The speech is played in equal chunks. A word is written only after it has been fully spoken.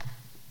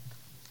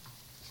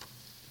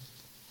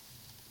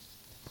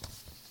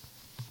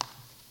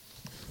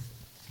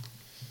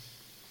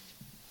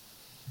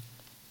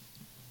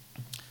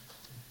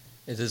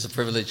It is a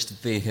privilege to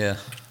be here,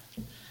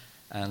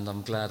 and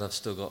I'm glad I've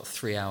still got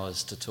 3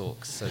 hours to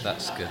talk, so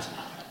that's good.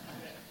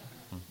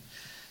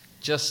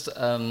 Just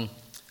an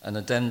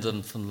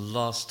addendum from the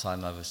last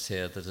time I was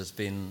here that has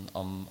been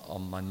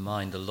on my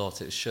mind a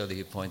lot. It was Shirley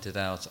who pointed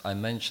out. I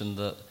mentioned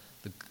that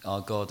our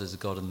God is a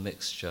God of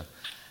mixture,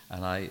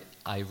 and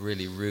I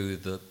really rue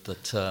the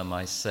term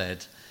I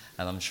said,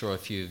 and I'm sure a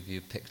few of you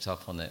picked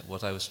up on it.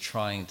 What I was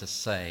trying to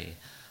say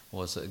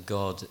was that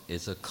God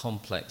is a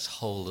complex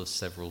whole of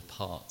several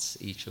parts,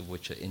 each of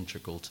which are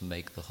integral to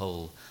make the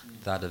whole,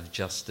 that of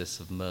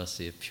justice, of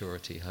mercy, of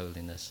purity,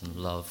 holiness, and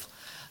love.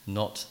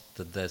 Not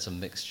that there's a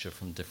mixture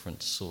from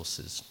different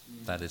sources.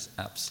 That is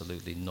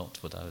absolutely not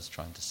what I was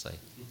trying to say.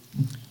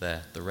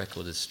 There, the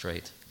record is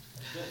straight.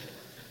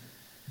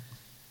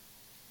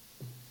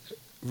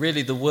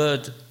 Really, the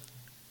word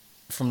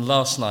from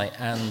last night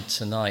and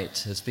tonight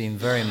has been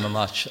very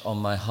much on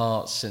my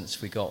heart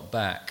since we got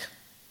back.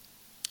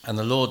 And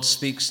the Lord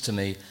speaks to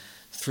me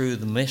through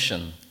the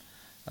mission.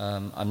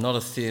 I'm not a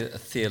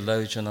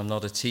theologian, I'm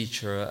not a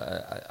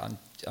teacher,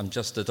 I'm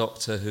just a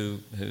doctor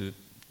who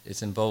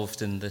is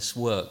involved in this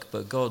work.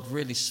 But God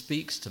really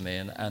speaks to me,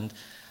 and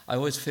I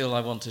always feel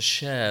I want to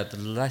share the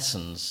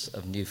lessons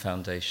of New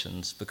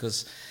Foundations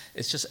because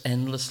it's just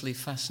endlessly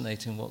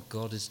fascinating what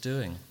God is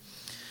doing.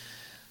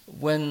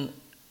 When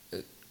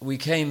we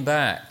came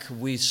back,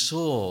 we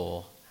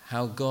saw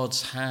how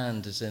God's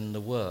hand is in the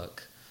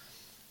work,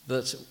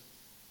 that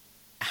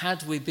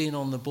had we been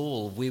on the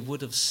ball, we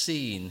would have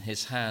seen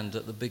his hand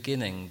at the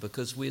beginning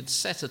because we had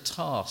set a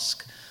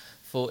task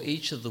for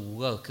each of the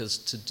workers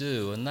to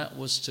do, and that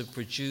was to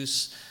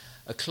produce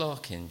a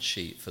clerk-in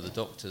sheet for the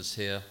doctors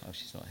here. Oh,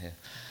 she's not here.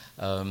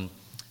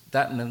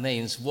 That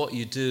means what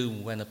you do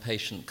when a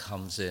patient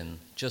comes in,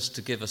 just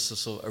to give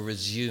us a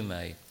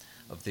resume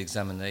of the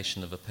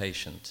examination of a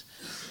patient.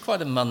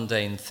 Quite a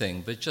mundane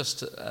thing, but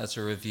just as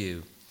a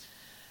review.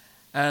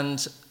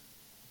 And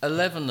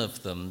 11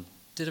 of them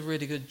did a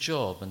really good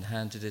job and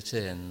handed it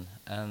in,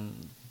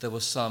 and there were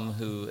some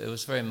who it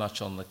was very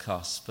much on the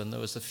cusp, and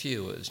there was a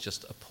few it was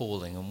just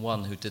appalling, and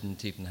one who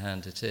didn't even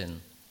hand it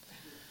in.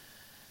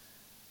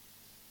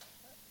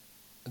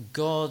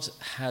 God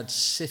had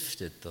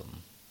sifted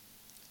them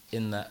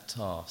in that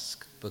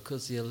task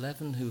because the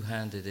 11 who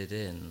handed it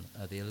in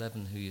are the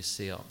 11 who you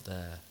see up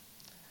there,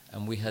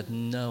 and we had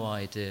no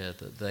idea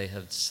that they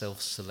had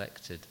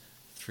self-selected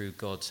through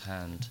God's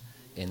hand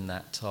in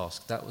that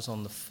task. That was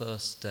on the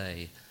first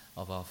day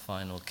of our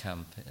final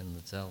camp in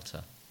the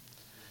Delta.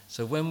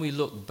 So when we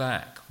look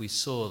back, we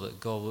saw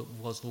that God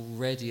was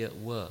already at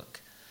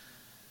work,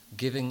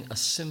 giving a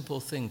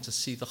simple thing to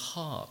see the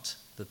heart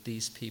that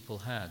these people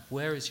had.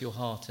 Where is your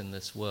heart in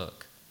this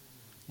work?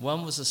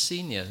 One was a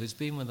senior who's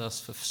been with us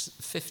for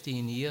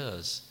 15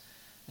 years,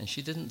 and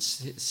she didn't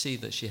see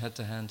that she had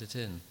to hand it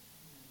in.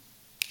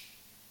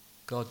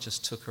 God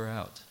just took her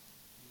out.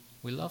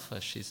 We love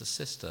her, she's a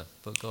sister,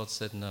 but God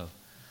said no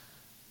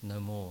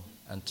more,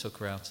 and took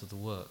her out of the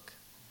work.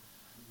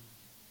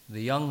 The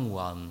young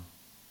one,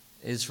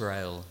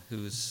 Israel,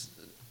 is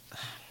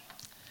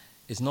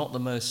not the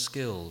most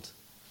skilled,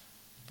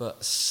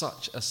 but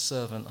such a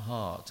servant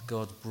heart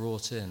God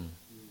brought in.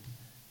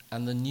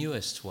 And the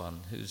newest one,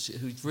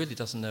 who really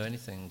doesn't know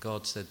anything,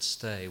 God said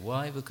stay.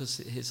 Why? Because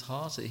his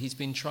heart, he's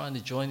been trying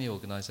to join the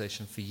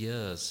organization for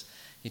years.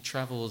 He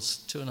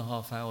travels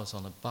 2.5 hours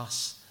on a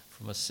bus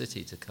from a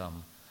city to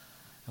come.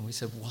 And we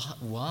said,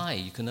 why?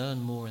 You can earn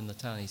more in the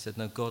town. He said,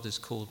 no, God has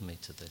called me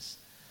to this.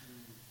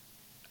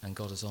 And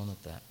God has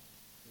honored that.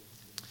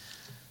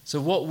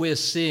 So what we're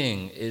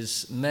seeing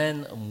is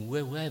men and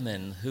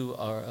women who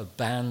are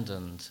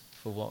abandoned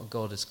for what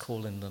God is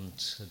calling them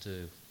to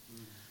do.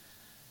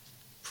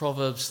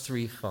 Proverbs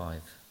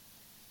 3:5.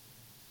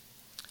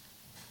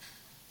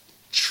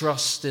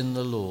 Trust in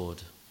the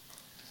Lord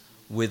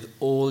with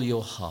all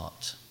your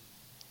heart,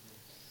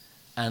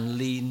 and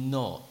lean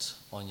not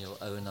on your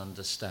own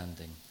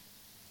understanding.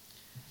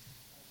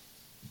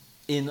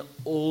 In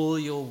all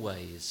your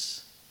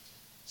ways,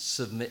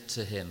 submit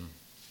to him,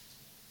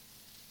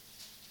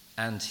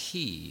 and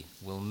he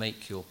will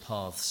make your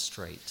path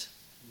straight.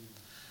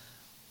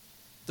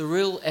 The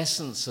real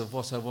essence of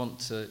what I want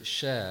to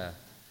share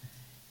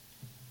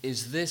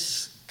is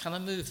this. Can I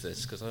move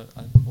this? Because I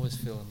always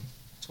feel I'm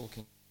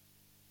talking.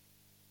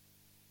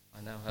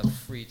 I now have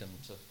freedom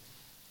to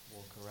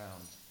walk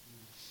around.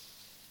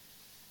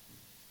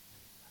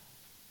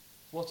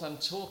 What I'm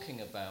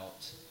talking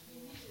about.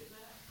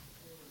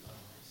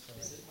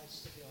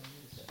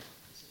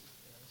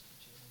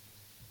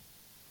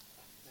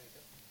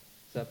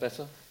 Is that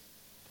better?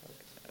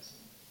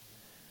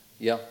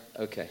 Yeah,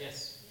 okay.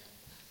 Yes.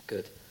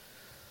 Good.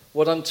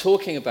 What I'm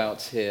talking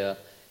about here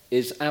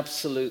is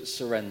absolute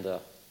surrender.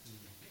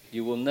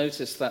 You will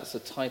notice that's the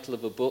title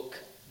of a book.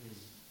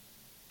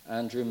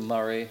 Andrew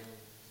Murray,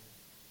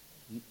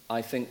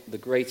 I think the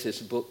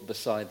greatest book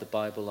beside the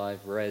Bible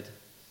I've read.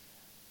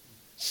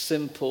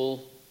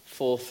 Simple,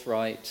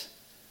 forthright,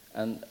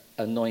 and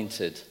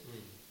anointed.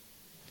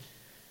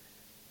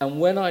 And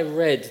when I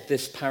read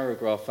this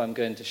paragraph I'm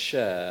going to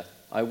share,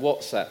 I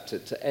WhatsApped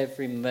it to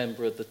every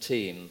member of the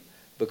team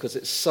because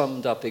it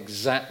summed up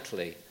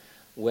exactly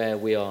where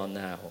we are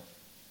now.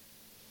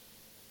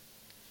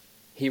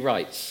 He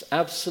writes,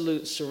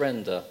 absolute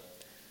surrender.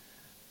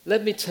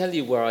 Let me tell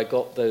you where I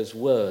got those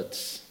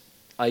words.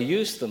 I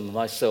use them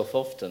myself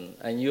often,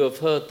 and you have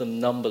heard them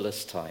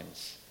numberless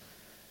times.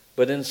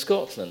 But in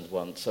Scotland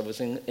once, I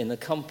was in a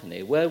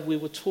company where we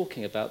were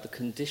talking about the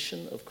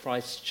condition of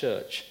Christ's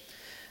church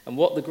and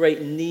what the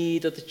great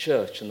need of the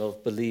church and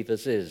of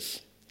believers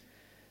is.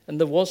 And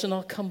there was in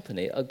our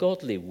company a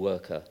godly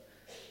worker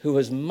who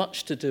has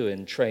much to do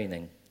in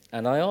training.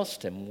 And I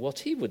asked him what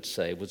he would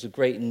say was a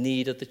great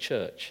need of the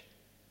church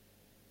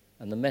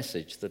and the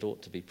message that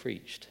ought to be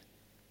preached.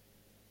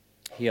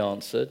 He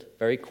answered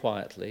very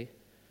quietly,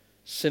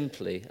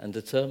 simply and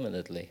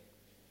determinedly,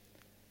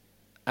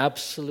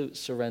 absolute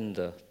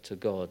surrender to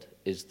God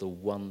is the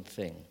one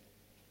thing.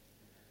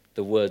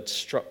 The word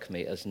struck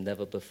me as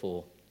never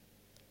before.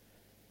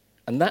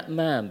 And that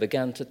man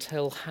began to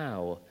tell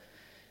how,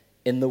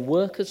 in the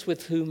workers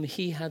with whom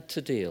he had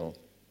to deal,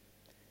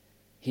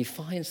 he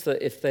finds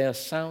that if they are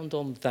sound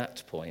on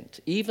that point,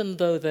 even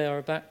though they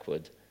are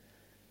backward,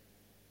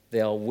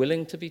 they are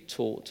willing to be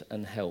taught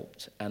and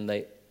helped, and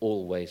they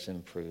always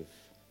improve.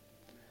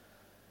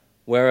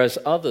 Whereas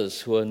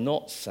others who are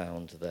not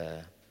sound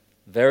there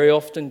very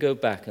often go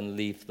back and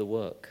leave the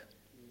work.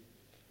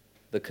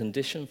 The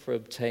condition for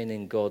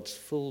obtaining God's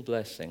full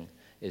blessing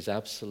is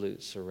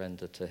absolute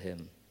surrender to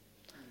him.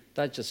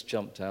 That just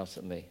jumped out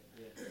at me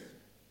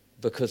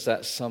because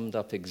that summed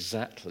up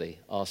exactly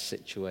our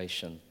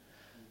situation.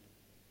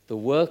 The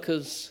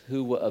workers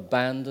who were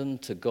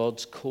abandoned to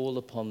God's call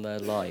upon their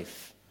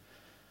life,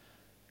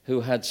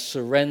 who had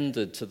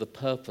surrendered to the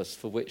purpose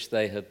for which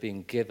they had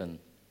been given,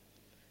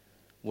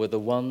 were the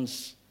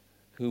ones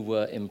who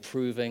were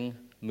improving,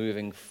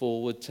 moving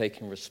forward,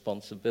 taking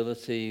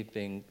responsibility,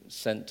 being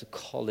sent to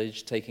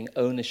college, taking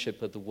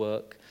ownership of the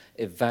work,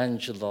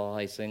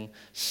 evangelizing,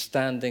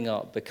 standing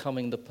up,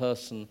 becoming the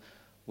person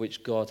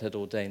which God had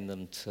ordained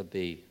them to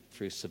be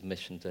through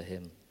submission to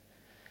him.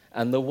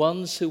 And the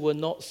ones who were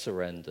not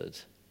surrendered,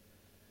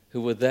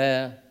 who were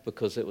there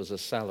because it was a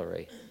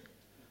salary,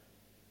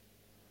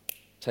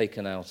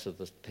 taken out of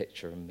the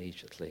picture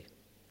immediately.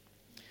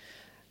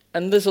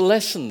 And there's a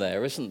lesson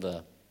there, isn't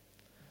there?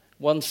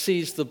 One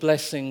sees the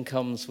blessing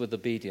comes with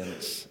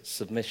obedience,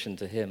 submission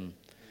to him.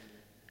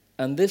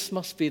 And this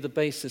must be the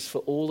basis for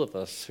all of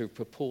us who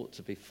purport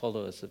to be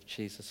followers of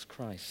Jesus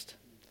Christ.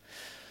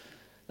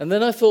 And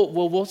then I thought,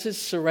 well, what is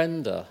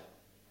surrender?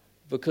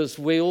 Because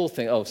we all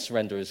think, oh,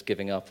 surrender is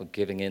giving up or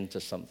giving in to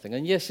something.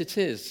 And yes, it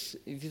is.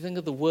 If you think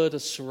of the word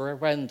of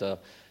surrender,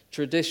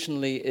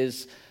 traditionally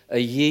is a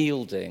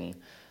yielding,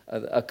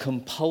 a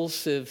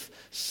compulsive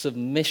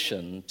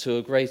submission to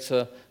a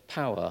greater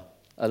power,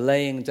 a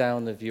laying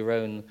down of your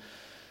own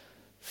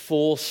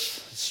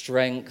force,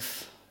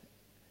 strength,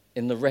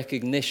 in the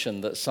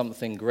recognition that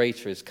something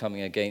greater is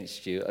coming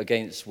against you,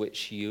 against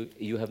which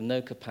you have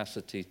no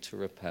capacity to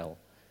repel.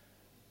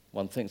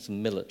 One thinks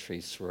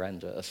military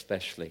surrender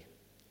especially.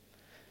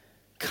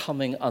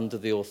 Coming under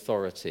the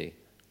authority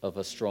of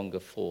a stronger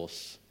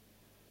force.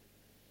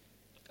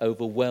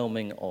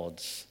 Overwhelming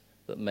odds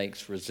that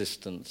makes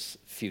resistance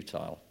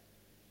futile.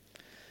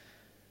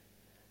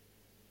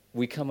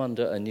 We come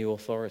under a new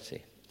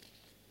authority.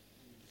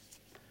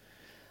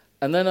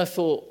 And then I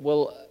thought,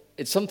 well,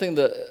 it's something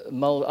that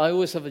I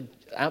always have an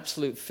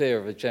absolute fear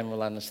of a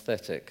general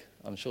anesthetic.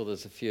 I'm sure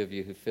there's a few of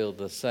you who feel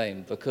the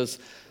same, because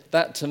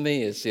that to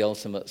me is the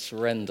ultimate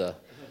surrender.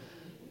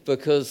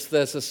 Because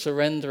there's a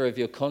surrender of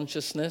your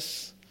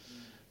consciousness,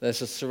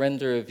 there's a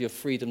surrender of your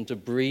freedom to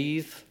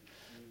breathe,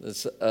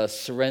 there's a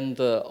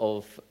surrender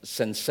of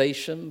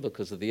sensation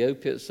because of the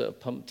opiates that are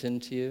pumped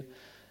into you.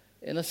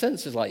 In a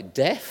sense, it's like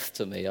death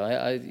to me.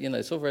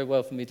 It's all very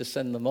well for me to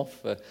send them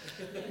off,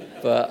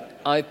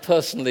 but I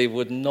personally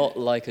would not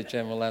like a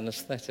general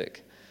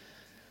anesthetic.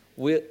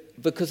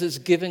 Because it's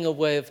giving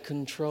away of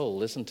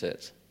control, isn't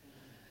it?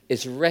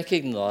 It's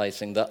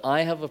recognizing that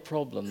I have a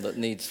problem that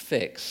needs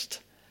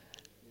fixed.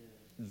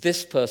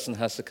 This person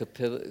has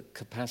the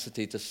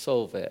capacity to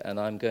solve it, and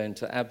I'm going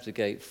to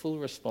abdicate full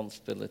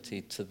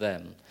responsibility to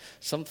them,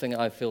 something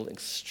I feel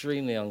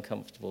extremely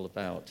uncomfortable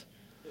about.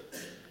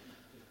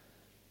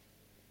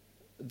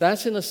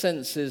 That, in a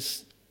sense,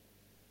 is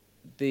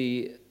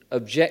the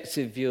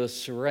objective view of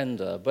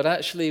surrender. But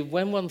actually,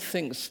 when one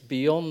thinks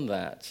beyond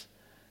that,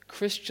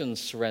 Christian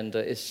surrender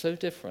is so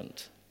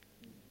different.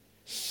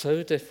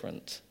 So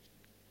different.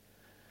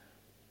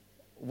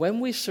 When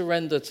we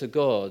surrender to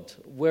God,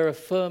 we're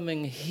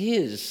affirming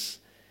his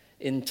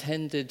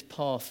intended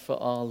path for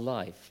our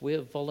life.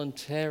 We're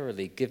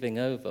voluntarily giving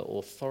over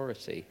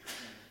authority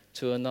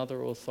to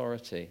another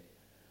authority,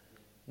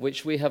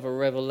 which we have a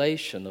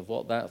revelation of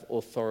what that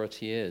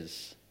authority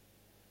is.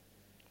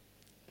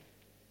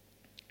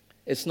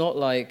 It's not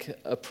like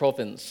a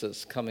province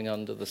that's coming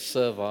under the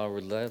servile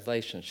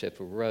relationship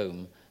of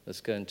Rome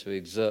that's going to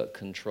exert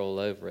control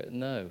over it.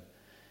 No.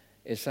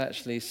 It's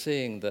actually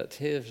seeing that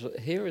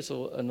here is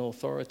an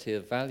authority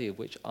of value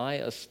which I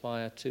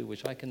aspire to,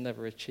 which I can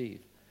never achieve.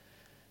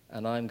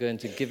 and I'm going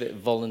to give it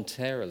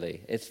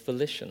voluntarily. It's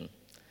volition.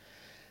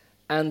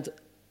 And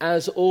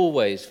as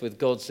always with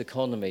God's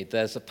economy,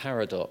 there's a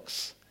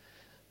paradox.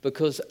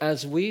 Because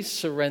as we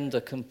surrender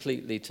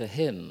completely to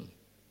him,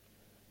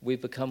 we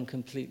become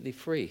completely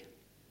free.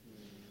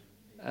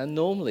 And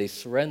normally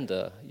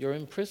surrender, you're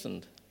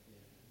imprisoned.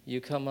 You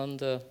come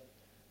under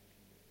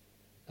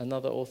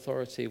another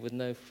authority with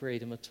no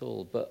freedom at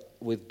all. But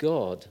with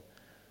God,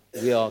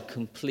 we are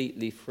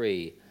completely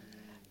free.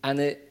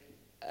 And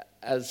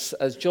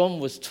as John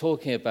was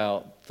talking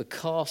about, the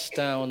cast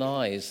down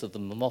eyes of the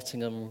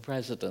Mottingham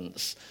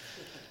residents,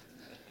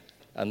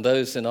 and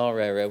those in our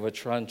area were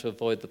trying to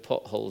avoid the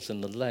potholes in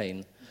the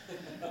lane,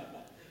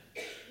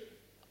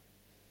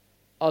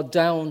 are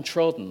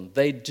downtrodden.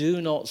 They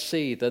do not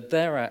see that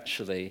they're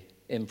actually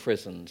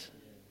imprisoned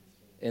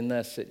in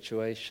their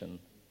situation.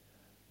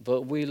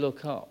 But we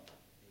look up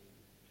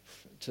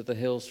to the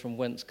hills from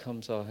whence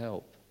comes our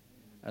help.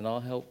 And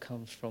our help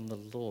comes from the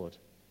Lord.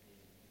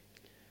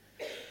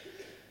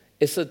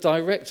 It's a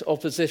direct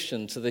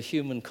opposition to the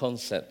human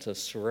concept of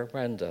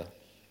surrender.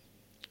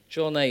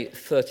 John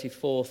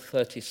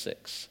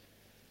 8:34-36.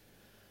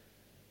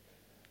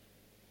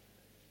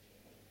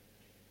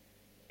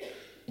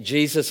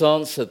 Jesus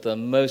answered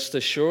them, "Most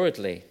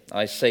assuredly,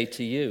 I say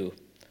to you,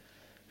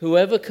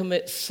 whoever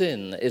commits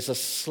sin is a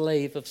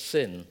slave of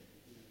sin.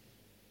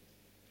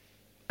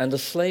 And a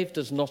slave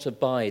does not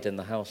abide in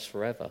the house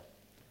forever,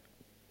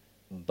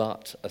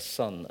 but a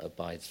son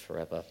abides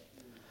forever."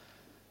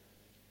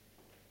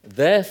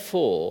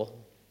 Therefore,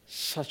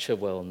 such a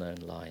well-known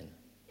line,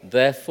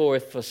 therefore,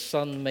 if the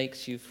Son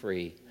makes you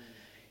free,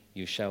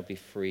 you shall be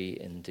free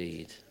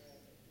indeed.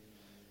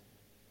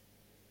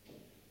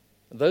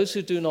 Those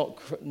who do not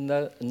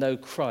know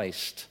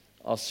Christ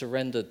are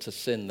surrendered to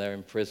sin, they're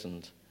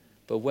imprisoned.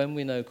 But when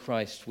we know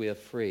Christ, we are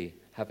free,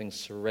 having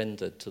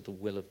surrendered to the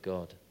will of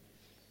God.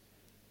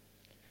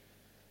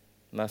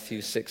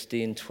 Matthew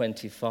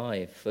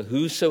 16:25, "For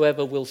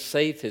whosoever will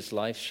save his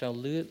life shall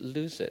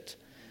lose it.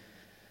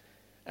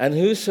 And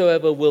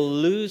whosoever will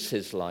lose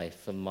his life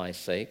for my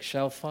sake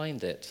shall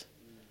find it."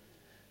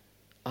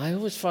 I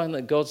always find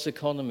that God's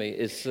economy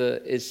is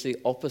the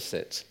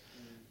opposite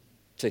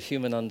to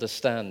human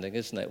understanding,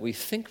 isn't it? We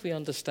think we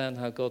understand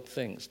how God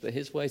thinks, but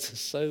his ways are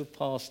so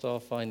past our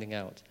finding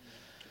out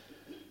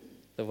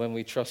that when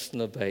we trust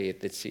and obey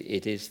it,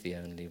 it is the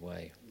only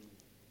way.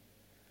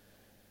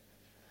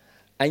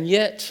 And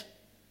yet,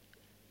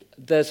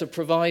 there's a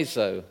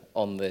proviso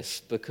on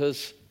this,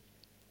 because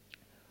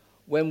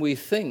when we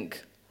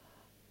think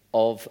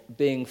of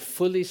being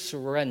fully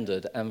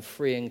surrendered and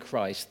free in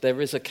Christ,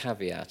 there is a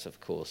caveat, of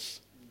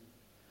course,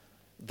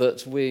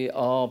 that we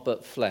are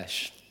but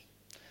flesh.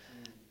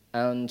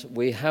 And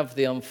we have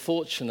the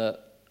unfortunate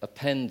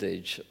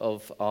appendage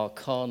of our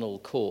carnal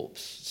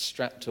corpse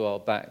strapped to our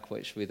back,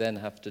 which we then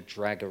have to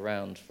drag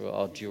around for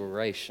our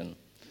duration,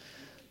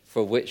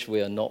 for which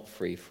we are not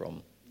free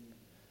from.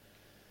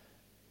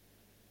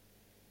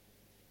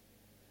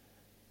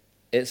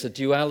 It's a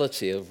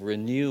duality of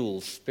renewal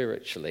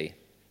spiritually,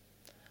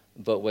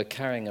 but we're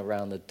carrying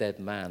around a dead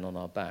man on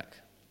our back.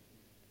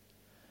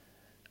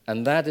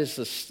 And that is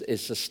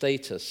the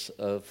status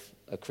of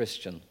a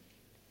Christian.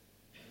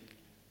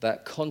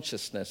 That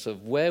consciousness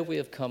of where we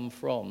have come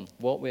from,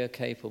 what we are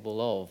capable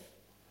of,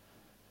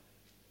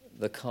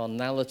 the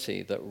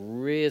carnality that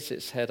rears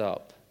its head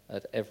up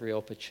at every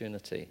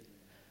opportunity.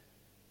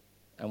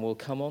 And we'll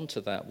come on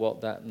to that,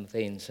 what that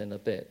means in a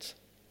bit.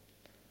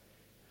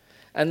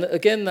 And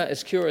again, that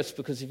is curious,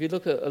 because if you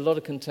look at a lot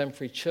of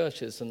contemporary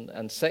churches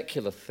and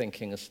secular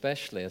thinking,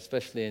 especially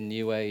in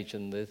New Age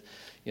and the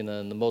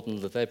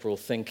modern liberal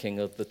thinking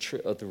of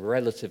the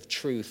relative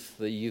truth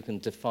that you can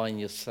define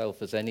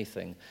yourself as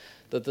anything,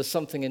 that there's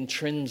something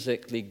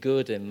intrinsically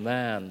good in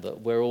man, that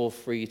we're all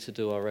free to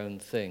do our own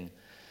thing,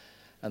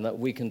 and that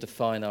we can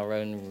define our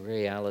own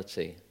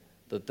reality,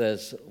 that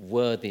there's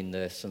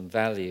worthiness and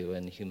value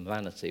in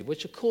humanity,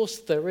 which of course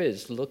there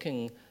is,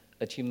 looking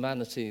at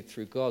humanity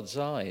through God's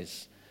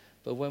eyes.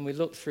 But when we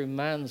look through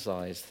man's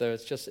eyes, there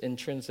is just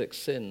intrinsic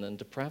sin and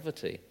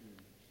depravity.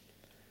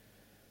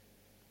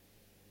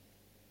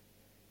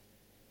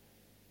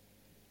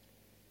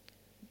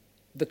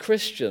 The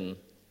Christian,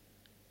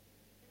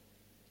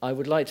 I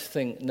would like to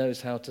think,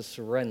 knows how to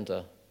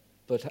surrender.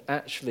 But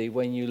actually,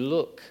 when you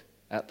look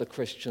at the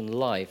Christian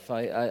life,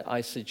 I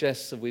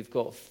suggest that we've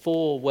got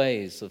 4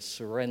 ways of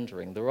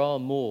surrendering. There are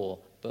more,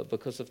 but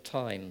because of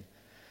time,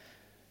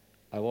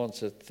 I want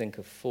to think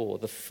of 4.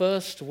 The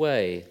first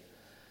way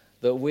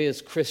that we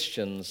as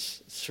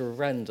Christians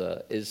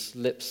surrender is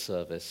lip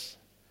service.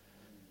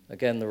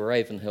 Again, the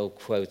Ravenhill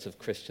quote of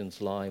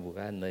Christians lie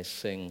and they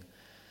sing.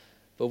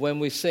 But when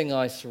we sing,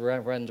 "I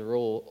surrender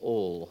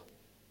all,"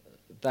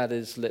 that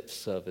is lip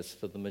service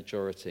for the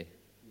majority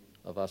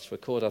of us. We're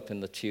caught up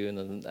in the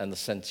tune and the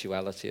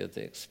sensuality of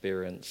the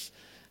experience,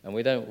 and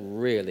we don't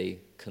really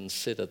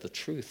consider the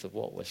truth of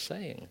what we're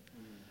saying,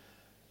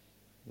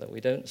 that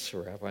we don't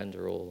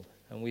surrender all.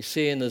 And we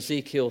see in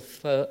Ezekiel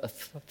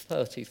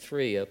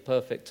 33 a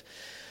perfect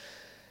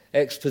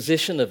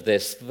exposition of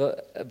this,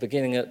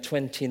 beginning at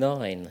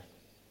 29.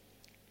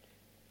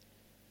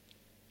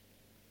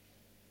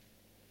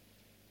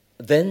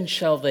 Then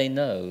shall they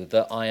know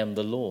that I am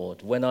the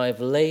Lord, when I have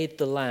laid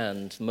the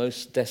land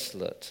most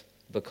desolate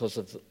because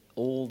of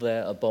all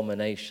their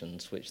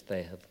abominations which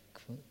they have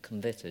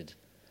committed.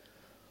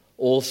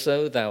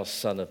 Also, thou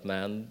son of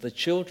man, the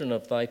children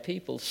of thy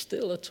people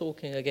still are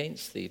talking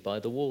against thee by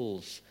the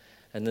walls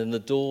and in the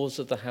doors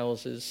of the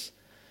houses,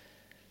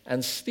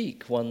 and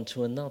speak one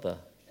to another,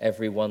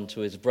 every one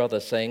to his brother,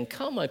 saying,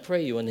 Come, I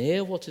pray you, and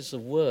hear what is the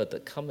word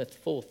that cometh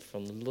forth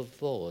from the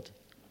Lord.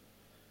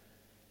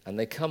 And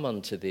they come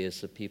unto thee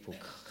as the people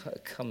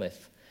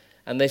cometh,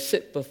 and they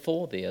sit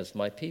before thee as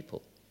my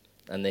people,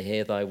 and they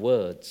hear thy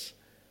words,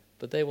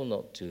 but they will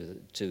not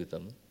do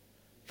them.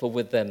 For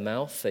with their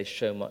mouth they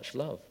show much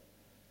love,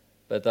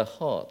 but their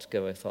heart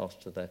goeth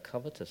after their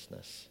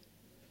covetousness.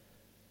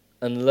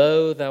 And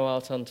lo, thou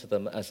art unto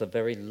them as a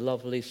very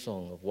lovely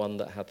song of one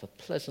that hath a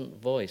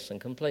pleasant voice, and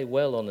can play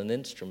well on an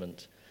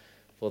instrument,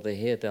 for they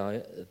hear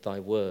thy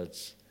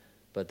words,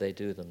 but they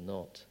do them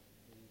not.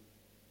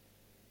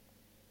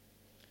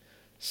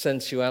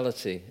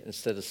 Sensuality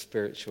instead of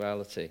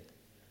spirituality.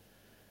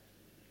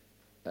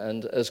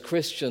 And as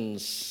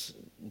Christians,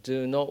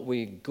 do not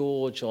we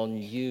gorge on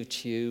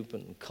YouTube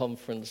and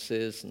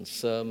conferences and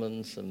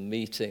sermons and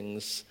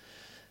meetings,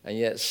 and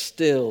yet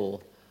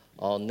still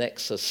our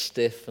necks are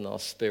stiff and our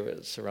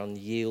spirits are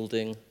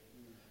unyielding,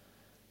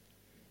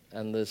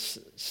 and there's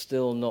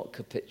still not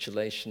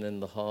capitulation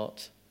in the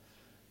heart.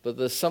 But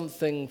there's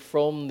something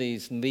from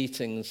these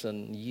meetings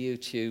and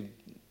YouTube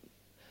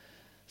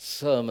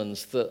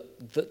sermons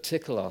that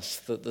tickle us,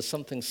 that there's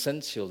something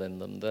sensual in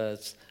them.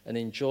 There's an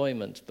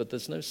enjoyment, but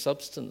there's no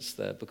substance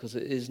there because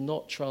it is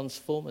not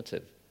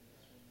transformative.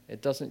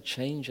 It doesn't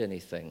change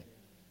anything.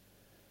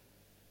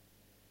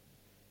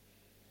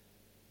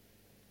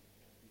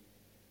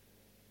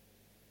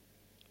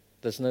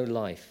 There's no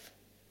life.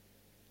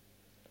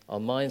 Our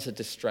minds are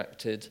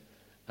distracted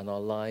and our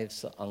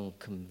lives are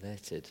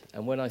uncommitted.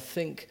 And when I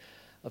think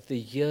of the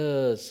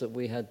years that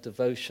we had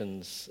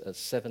devotions at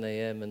 7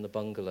 a.m. in the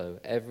bungalow,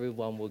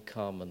 everyone would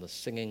come and the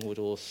singing would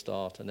all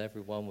start and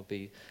everyone would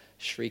be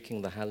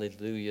shrieking the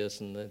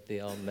hallelujahs and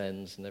the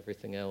amens and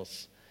everything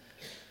else.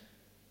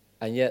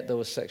 And yet there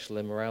was sexual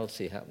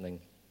immorality happening,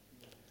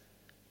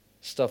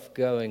 stuff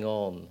going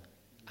on,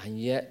 and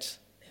yet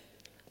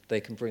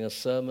they can bring a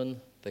sermon,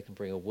 they can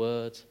bring a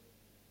word,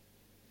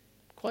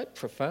 quite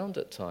profound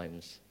at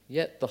times,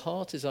 yet the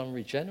heart is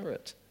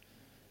unregenerate.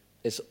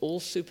 It's all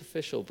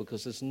superficial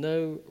because there's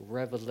no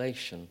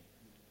revelation.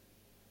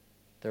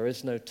 There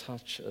is no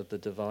touch of the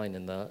divine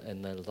in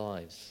their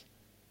lives.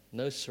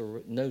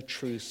 No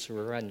true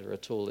surrender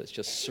at all. It's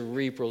just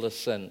cerebral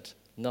assent,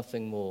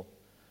 nothing more.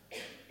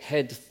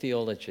 Head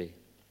theology,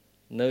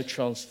 no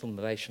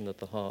transformation of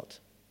the heart.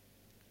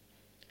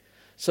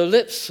 So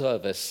lip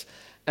service,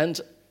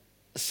 and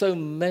so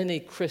many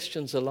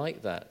Christians are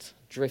like that,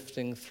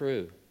 drifting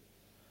through.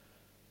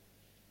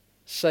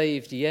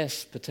 Saved,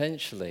 yes,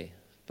 potentially,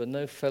 but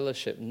no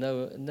fellowship,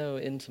 no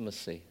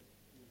intimacy.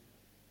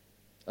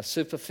 A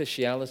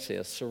superficiality,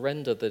 a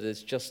surrender that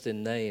is just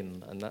in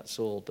name, and that's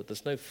all, but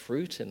there's no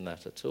fruit in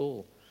that at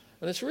all.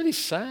 And it's really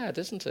sad,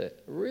 isn't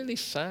it? Really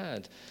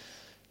sad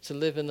to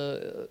live in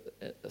a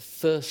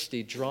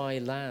thirsty, dry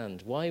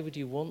land. Why would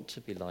you want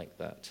to be like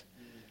that?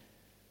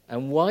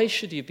 And why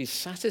should you be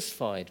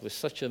satisfied with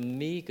such a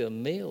meager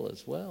meal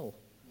as well?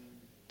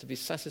 To be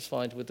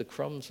satisfied with the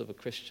crumbs of a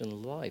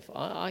Christian life.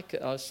 I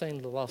was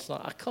saying last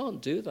night, I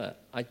can't do that.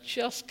 I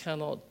just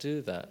cannot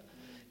do that.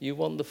 You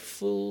want the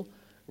full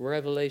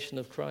revelation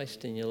of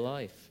Christ in your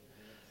life.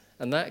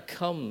 And that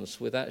comes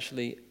with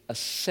actually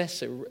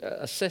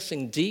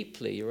assessing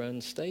deeply your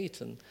own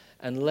state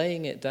and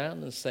laying it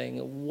down and saying,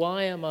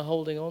 why am I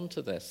holding on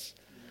to this?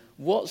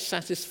 What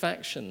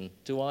satisfaction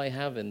do I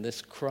have in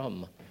this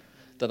crumb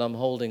that I'm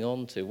holding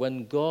on to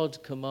when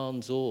God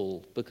commands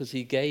all because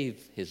he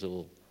gave his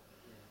all?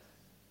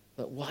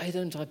 But why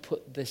don't I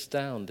put this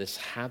down, this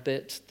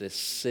habit, this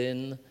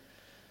sin,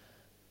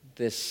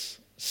 this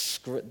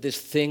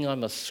thing I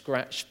must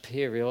scratch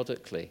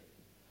periodically?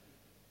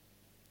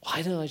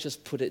 Why don't I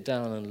just put it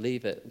down and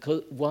leave it?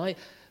 Why?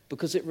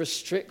 Because it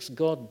restricts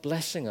God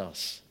blessing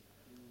us.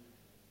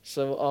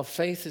 So our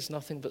faith is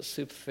nothing but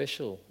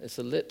superficial. It's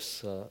a lip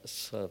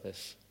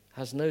service,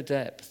 has no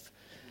depth.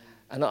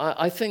 And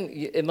I think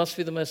it must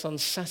be the most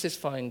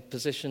unsatisfying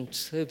position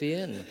to be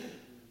in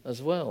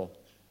as well.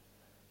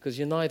 Because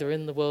you're neither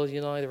in the world,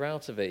 you're neither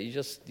out of it.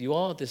 You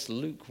are this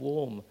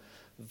lukewarm,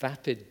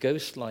 vapid,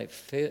 ghost-like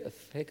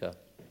figure.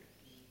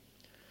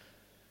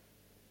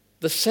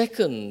 The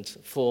second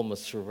form of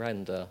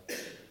surrender,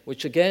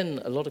 which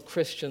again, a lot of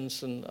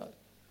Christians, and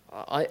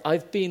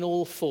I've been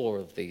all four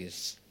of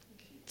these,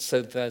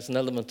 so there's an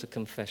element of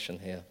confession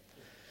here.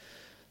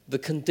 The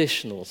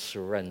conditional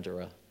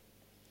surrenderer.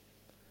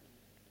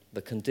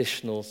 The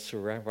conditional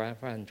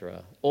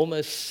surrenderer,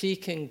 almost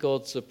seeking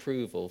God's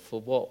approval for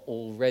what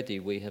already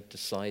we have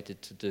decided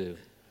to do,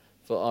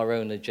 for our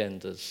own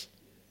agendas.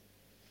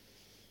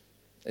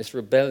 It's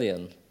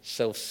rebellion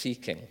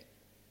self-seeking,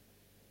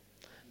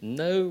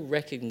 no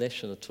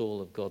recognition at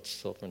all of God's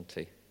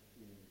sovereignty,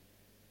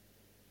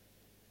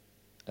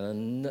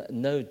 and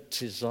no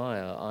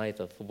desire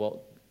either for what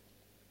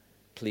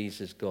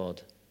pleases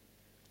God.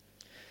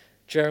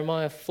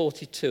 Jeremiah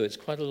 42, it's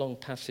quite a long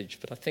passage,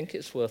 but I think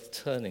it's worth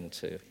turning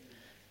to,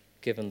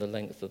 given the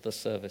length of the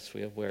service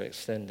we're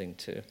extending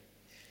to.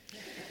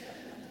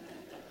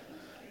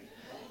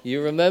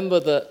 You remember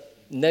that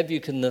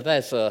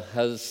Nebuchadnezzar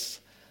has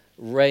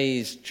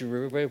razed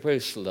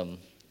Jerusalem,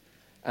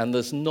 and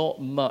there's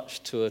not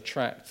much to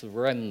attract the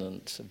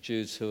remnant of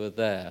Jews who are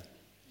there.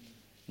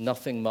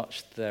 Nothing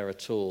much there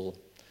at all.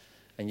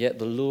 And yet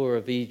the lure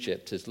of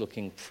Egypt is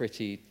looking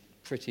pretty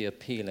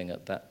appealing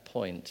at that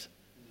point.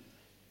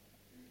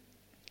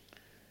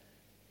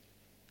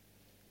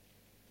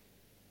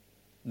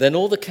 Then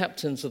all the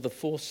captains of the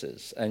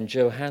forces, and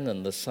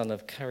Johanan the son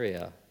of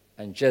Kareah,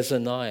 and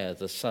Jezaniah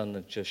the son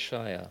of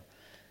Josiah,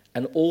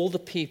 and all the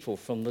people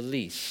from the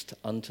least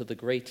unto the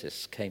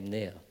greatest came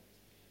near,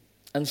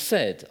 and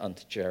said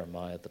unto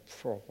Jeremiah the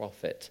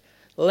prophet,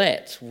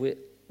 Let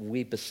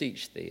we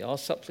beseech thee, our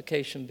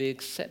supplication be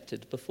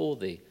accepted before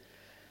thee,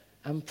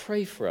 and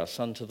pray for us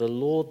unto the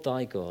Lord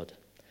thy God,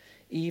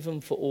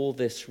 even for all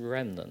this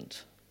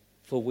remnant,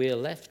 for we are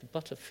left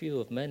but a few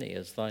of many,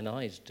 as thine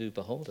eyes do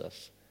behold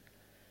us,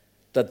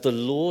 that the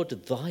Lord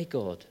thy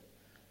God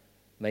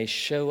may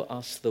show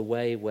us the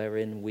way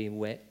wherein we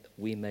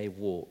may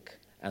walk,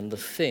 and the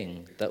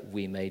thing that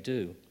we may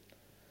do.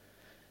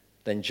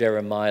 Then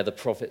Jeremiah the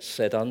prophet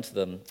said unto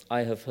them,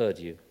 I have heard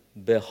you.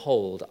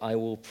 Behold, I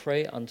will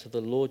pray unto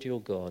the Lord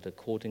your God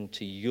according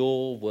to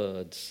your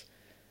words,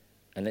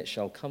 and it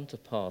shall come to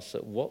pass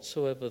that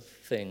whatsoever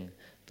thing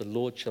the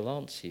Lord shall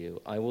answer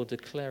you, I will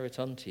declare it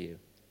unto you.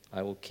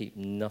 I will keep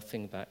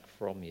nothing back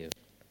from you.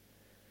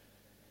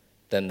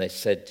 Then they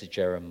said to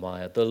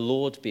Jeremiah, The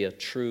Lord be a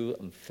true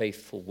and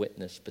faithful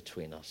witness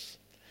between us,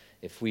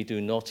 if we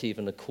do not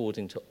even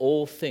according to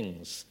all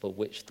things for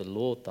which the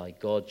Lord thy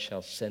God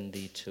shall send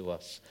thee to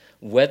us.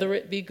 Whether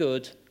it be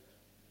good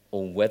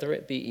or whether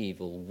it be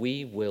evil,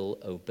 we will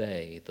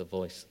obey the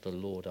voice of the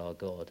Lord our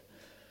God,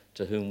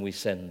 to whom we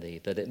send thee,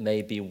 that it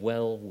may be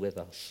well with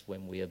us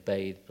when we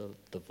obey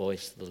the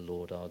voice of the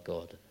Lord our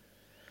God.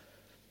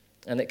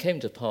 And it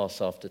came to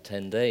pass after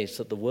 10 days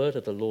that the word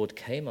of the Lord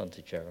came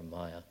unto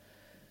Jeremiah.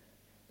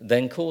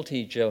 Then called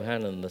he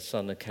Johanan the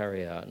son of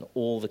Kareah, and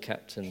all the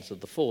captains of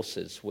the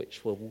forces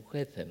which were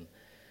with him,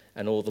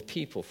 and all the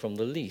people from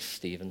the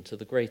least even to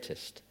the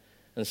greatest,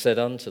 and said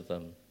unto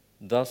them,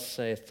 Thus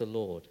saith the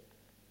Lord,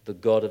 the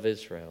God of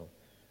Israel,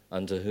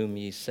 unto whom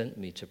ye sent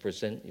me to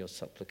present your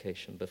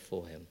supplication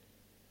before him.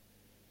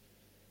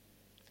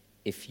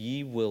 If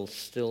ye will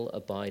still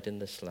abide in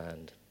this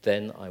land,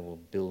 then I will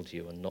build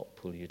you and not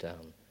pull you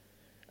down,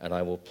 and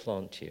I will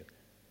plant you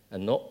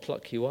and not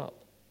pluck you up,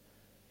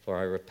 for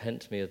I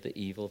repent me of the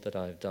evil that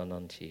I have done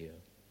unto you.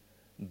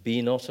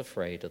 Be not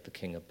afraid of the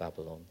king of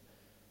Babylon,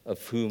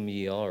 of whom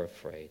ye are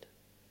afraid.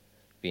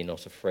 Be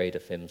not afraid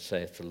of him,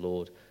 saith the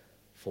Lord,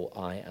 for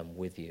I am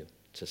with you,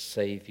 to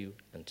save you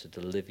and to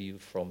deliver you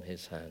from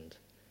his hand.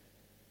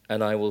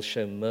 And I will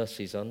show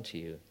mercies unto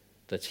you,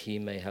 that he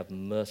may have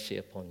mercy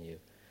upon you,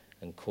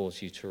 and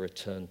cause you to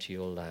return to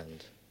your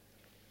land.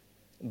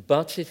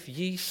 But if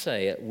ye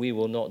say, We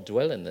will not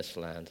dwell in this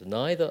land,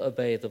 neither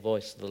obey the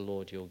voice of the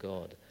Lord your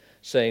God,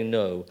 saying,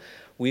 No,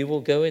 we will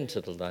go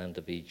into the land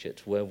of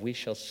Egypt, where we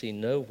shall see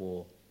no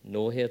war,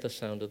 nor hear the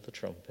sound of the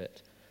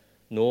trumpet,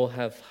 nor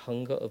have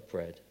hunger of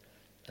bread,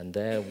 and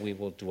there we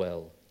will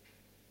dwell.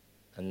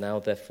 And now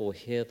therefore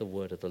hear the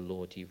word of the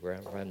Lord, ye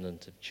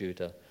remnant of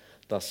Judah.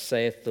 Thus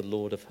saith the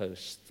Lord of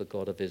hosts, the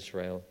God of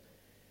Israel,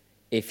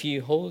 If ye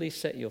wholly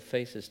set your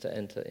faces to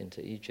enter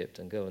into Egypt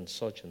and go and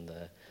sojourn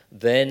there,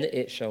 then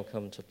it shall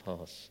come to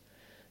pass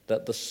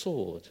that the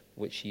sword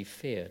which ye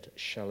feared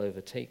shall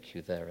overtake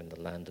you there in the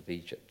land of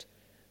Egypt,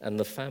 and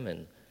the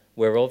famine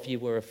whereof ye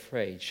were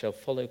afraid shall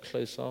follow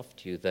close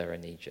after you there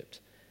in Egypt,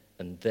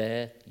 and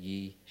there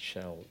ye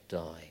shall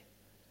die.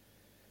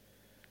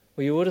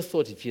 Well, you would have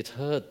thought if you'd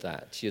heard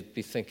that, you'd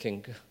be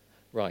thinking,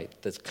 right,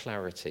 there's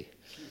clarity.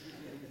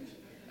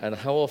 And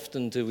how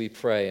often do we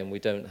pray and we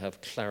don't have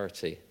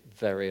clarity?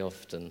 Very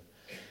often.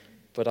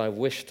 But I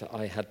wished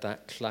I had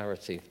that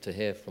clarity to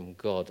hear from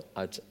God.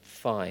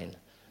 Fine,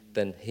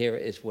 then here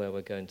it is where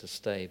we're going to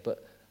stay.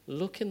 But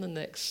look in the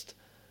next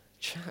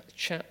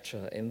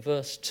chapter, in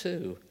verse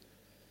 2.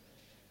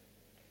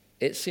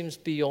 It seems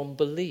beyond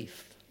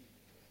belief.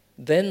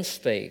 Then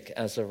spake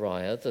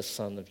Azariah the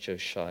son of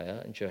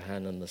Josiah, and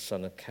Johanan the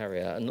son of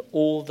Kareah, and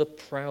all the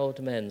proud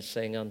men,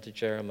 saying unto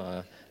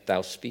Jeremiah,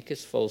 Thou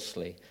speakest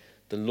falsely.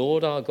 The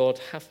Lord our God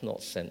hath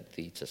not sent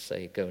thee to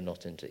say, Go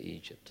not into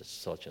Egypt to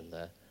sojourn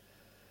there.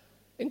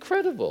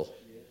 Incredible.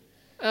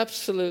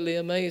 Absolutely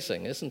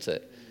amazing, isn't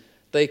it?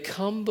 They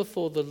come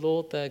before the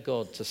Lord their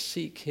God to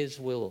seek his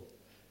will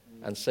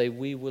and say,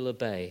 We will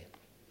obey.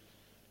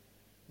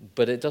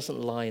 But it doesn't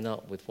line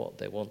up with what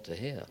they want to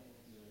hear.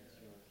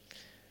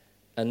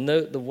 And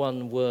note the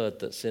one word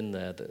that's in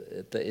there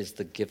that is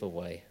the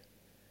giveaway.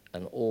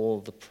 and all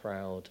the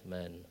proud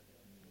men.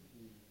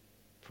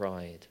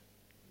 Pride.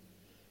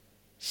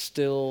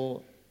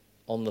 Still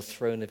on the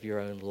throne of your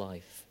own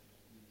life.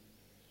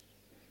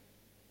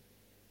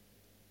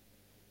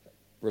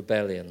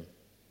 Rebellion.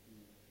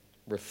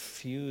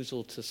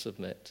 Refusal to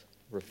submit.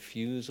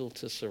 Refusal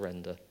to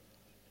surrender.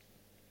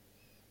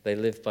 They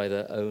live by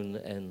their own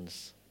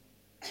ends.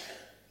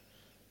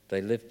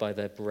 They live by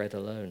their bread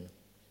alone.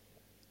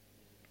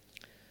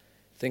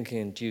 Thinking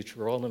in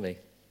Deuteronomy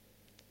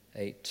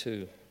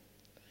 8:2.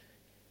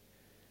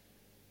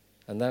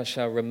 And thou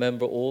shalt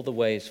remember all the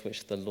ways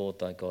which the Lord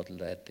thy God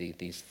led thee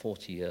these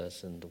 40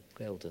 years in the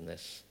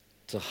wilderness,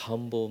 to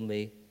humble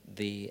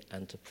thee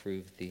and to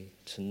prove thee,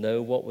 to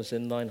know what was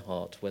in thine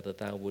heart, whether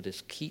thou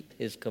wouldest keep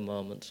his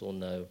commandments or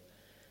no.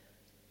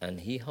 And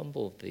he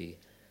humbled thee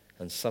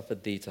and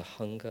suffered thee to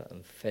hunger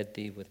and fed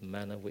thee with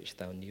manna which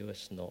thou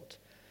knewest not.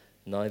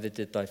 Neither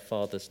did thy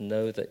fathers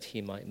know, that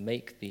he might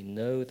make thee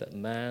know that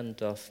man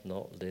doth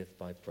not live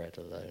by bread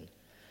alone,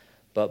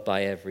 but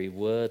by every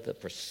word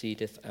that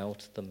proceedeth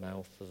out of the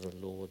mouth of the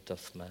Lord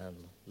doth man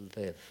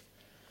live.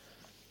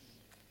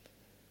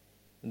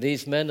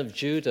 These men of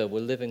Judah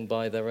were living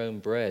by their own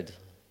bread,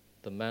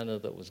 the manna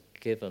that was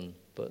given,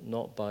 but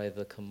not by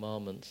the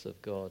commandments of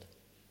God.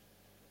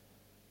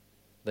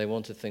 They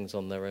wanted things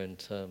on their own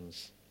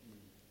terms.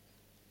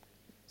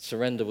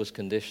 Surrender was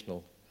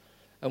conditional.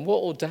 And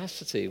what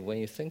audacity when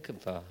you think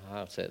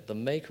about it, the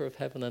maker of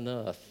heaven and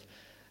earth,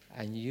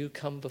 and you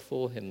come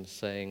before him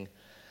saying,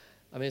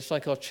 I mean, it's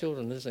like our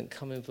children, isn't it,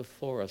 coming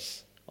before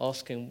us,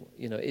 asking,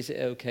 is it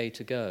okay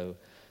to go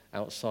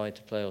outside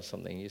to play or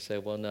something? You say,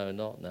 well, no,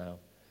 not now.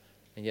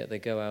 And yet they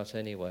go out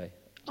anyway.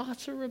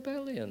 Utter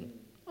rebellion.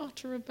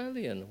 Utter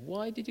rebellion.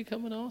 Why did you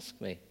come and ask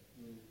me?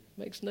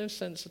 Makes no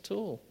sense at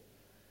all.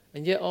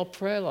 And yet our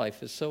prayer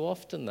life is so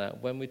often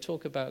that when we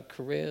talk about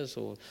careers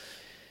or,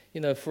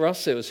 for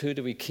us it was who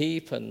do we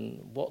keep and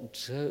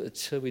what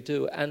do we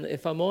do. And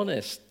if I'm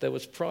honest, there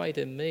was pride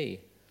in me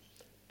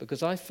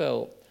because I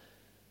felt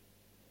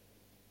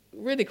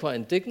really quite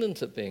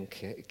indignant at being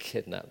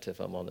kidnapped, if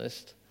I'm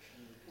honest.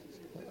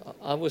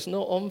 I was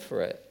not on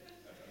for it.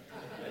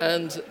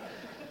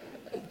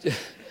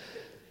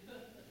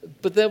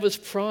 But there was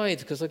pride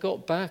because I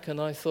got back and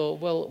I thought,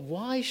 well,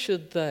 why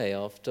should they,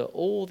 after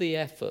all the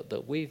effort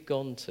that we've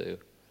gone to?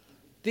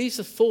 These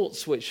are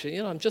thoughts which,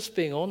 I'm just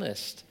being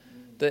honest,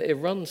 that it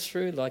runs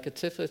through like a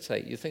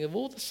tiflate. You think of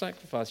all the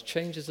sacrifice,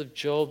 changes of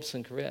jobs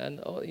and career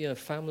and,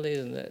 family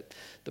and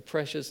the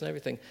pressures and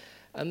everything.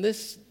 And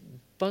this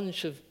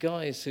bunch of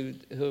guys who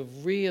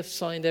have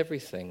reassigned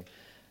everything,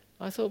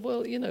 I thought,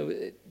 well,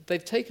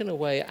 they've taken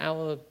away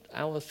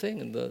our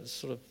thing and the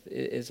sort of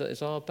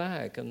is our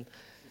bag. And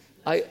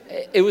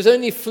it was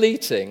only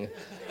fleeting,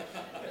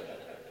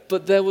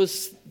 but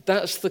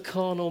that's the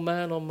carnal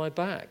man on my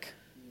back.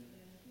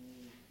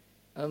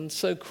 And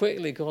so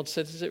quickly God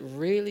said, is it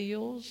really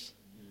yours?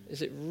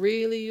 Is it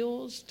really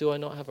yours? Do I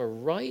not have a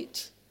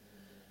right?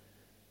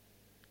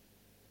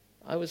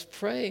 I was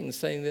praying,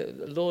 saying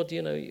that, Lord,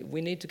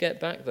 we need to get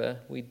back there.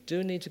 We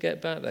do need to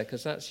get back there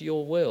because that's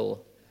your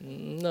will.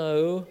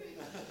 No,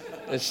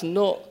 it's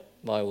not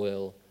my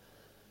will.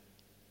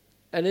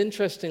 And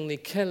interestingly,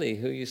 Kelly,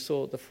 who you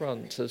saw at the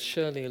front, as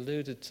Shirley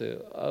alluded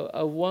to,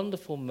 a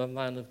wonderful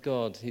man of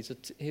God. He's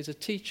a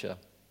teacher.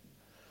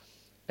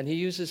 And he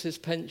uses his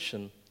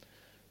pension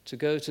to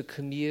go to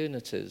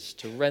communities,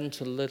 to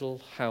rent a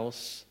little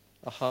house,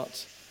 a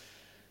hut.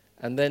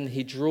 And then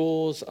he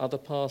draws other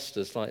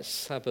pastors like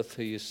Sabbath,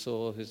 who you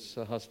saw, who's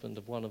the husband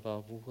of one of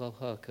our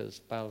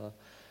workers, Bala,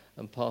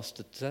 and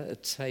Pastor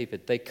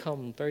David. They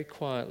come very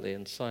quietly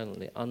and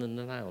silently,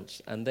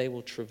 unannounced, and they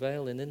will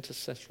travail in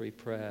intercessory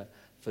prayer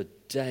for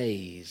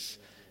days,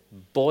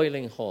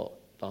 boiling hot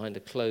behind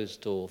a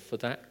closed door for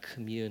that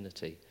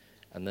community,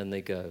 and then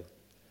they go.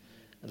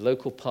 And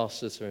local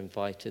pastors are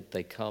invited.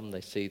 They come,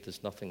 they see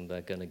there's nothing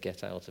they're going to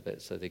get out of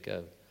it, so they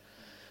go.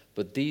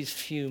 But these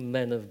few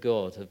men of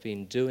God have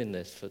been doing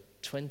this for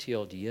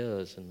 20-odd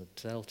years in the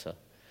Delta.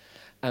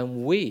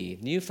 And we,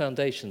 New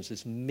Foundations,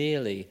 is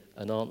merely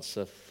an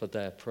answer for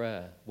their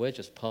prayer. We're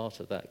just part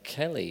of that.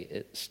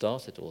 Kelly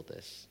started all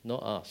this,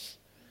 not us.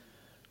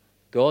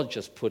 God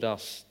just put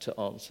us to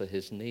answer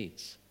his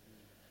needs.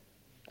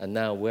 And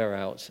now we're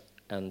out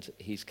and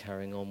he's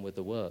carrying on with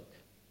the work.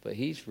 But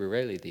he's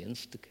really the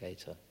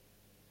instigator.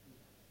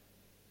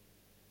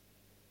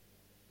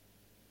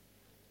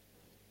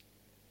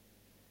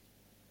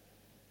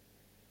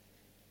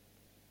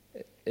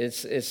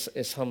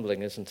 It's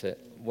humbling, isn't it?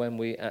 When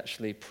we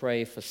actually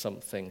pray for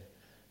something,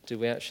 do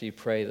we actually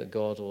pray that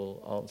God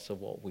will answer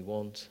what we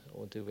want,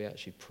 or do we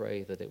actually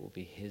pray that it will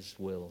be his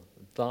will?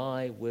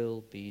 Thy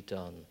will be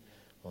done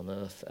on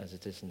earth as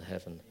it is in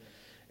heaven,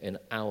 in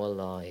our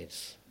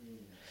lives.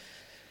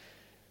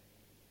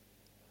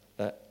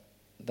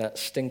 That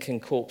stinking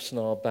corpse on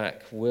our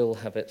back will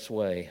have its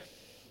way.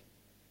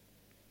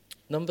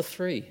 Number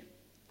 3,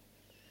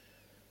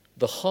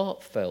 the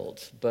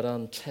heartfelt but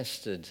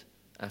untested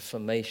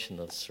affirmation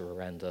of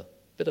surrender.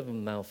 Bit of a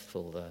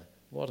mouthful there.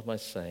 What am I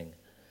saying?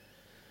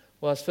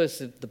 Well, I suppose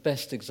the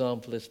best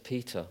example is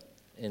Peter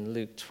in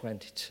Luke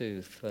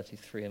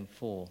 22:33 and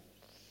 4.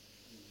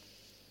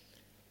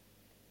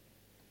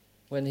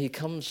 When he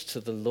comes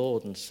to the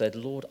Lord and said,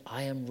 Lord,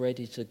 I am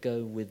ready to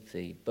go with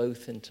thee,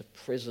 both into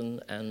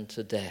prison and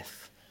to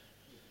death.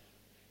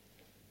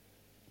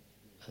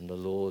 And the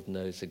Lord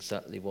knows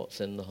exactly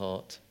what's in the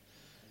heart.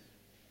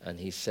 And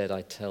he said,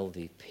 I tell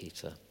thee,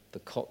 Peter, the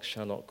cock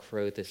shall not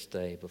crow this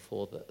day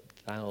before that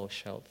thou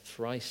shalt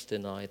thrice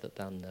deny that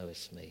thou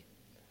knowest me.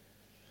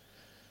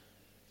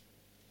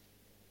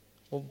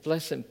 Well,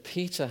 bless him,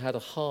 Peter had a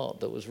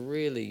heart that was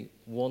really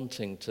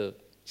wanting to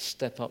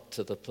step up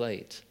to the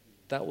plate.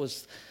 That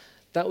was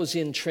the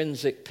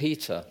intrinsic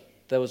Peter.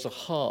 There was a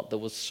heart that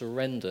was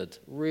surrendered,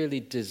 really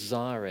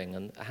desiring.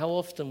 And how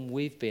often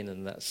we've been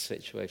in that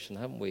situation,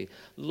 haven't we?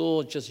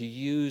 Lord, just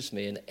use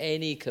me in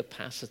any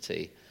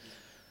capacity.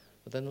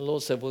 But then the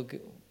Lord said, well,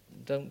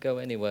 don't go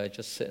anywhere,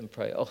 just sit and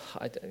pray. Oh,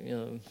 I don't, you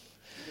know.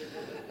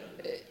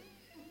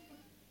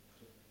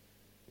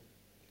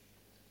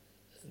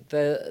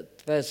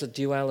 There's a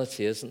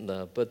duality, isn't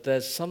there? But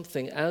there's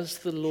something, as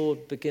the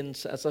Lord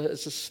begins, as the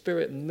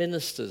Spirit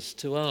ministers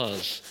to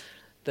us,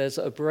 there's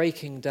a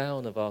breaking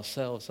down of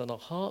ourselves, and our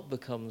heart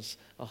becomes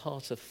a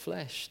heart of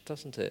flesh,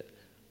 doesn't it?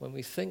 When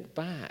we think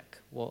back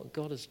what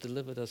God has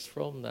delivered us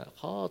from, that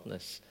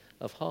hardness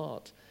of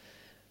heart,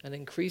 and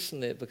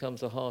increasingly it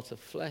becomes a heart of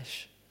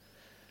flesh.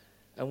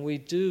 And we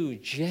do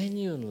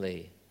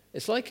genuinely,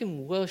 it's like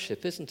in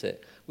worship, isn't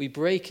it? We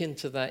break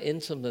into that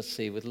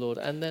intimacy with Lord,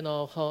 and then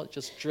our heart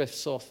just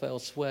drifts off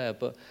elsewhere.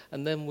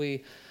 And then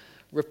we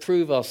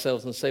reprove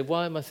ourselves and say,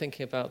 why am I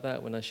thinking about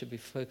that when I should be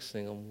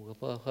focusing on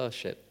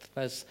worship?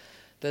 There's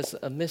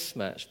a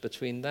mismatch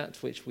between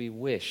that which we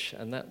wish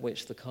and that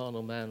which the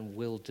carnal man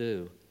will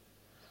do.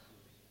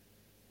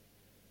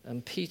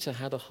 And Peter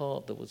had a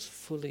heart that was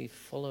fully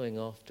following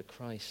after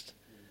Christ.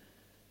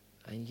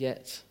 And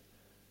yet,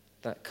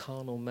 that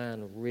carnal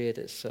man reared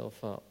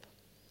itself up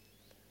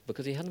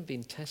because he hadn't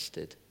been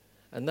tested.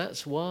 And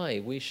that's why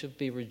we should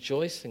be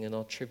rejoicing in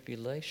our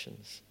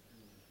tribulations.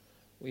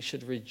 We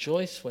should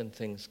rejoice when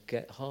things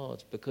get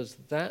hard, because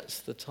that's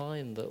the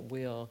time that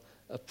we are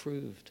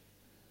approved,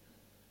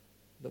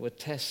 that we're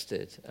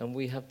tested, and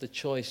we have the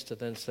choice to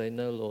then say,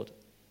 no, Lord,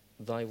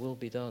 thy will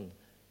be done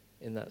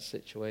in that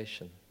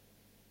situation.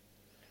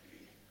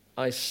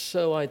 I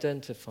so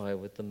identify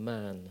with the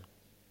man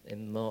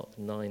in Mark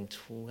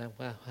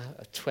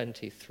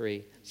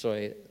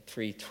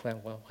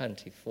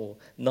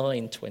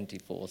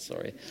 9:24,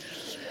 sorry.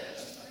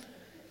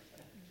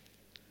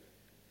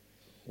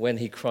 When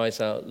he cries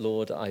out,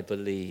 Lord, I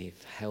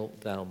believe, help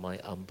thou my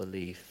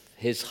unbelief.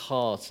 His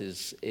heart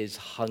is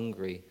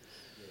hungry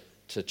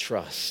to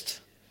trust.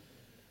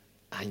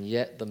 And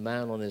yet the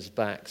man on his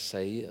back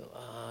say,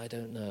 I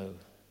don't know.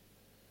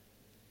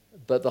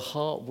 But the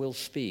heart will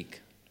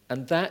speak.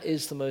 And that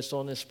is the most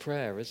honest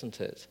prayer,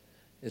 isn't it?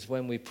 Is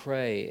when we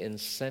pray in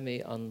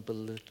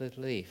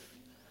semi-unbelief.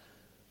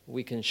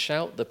 We can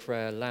shout the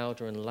prayer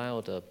louder and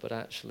louder, but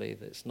actually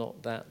it's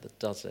not that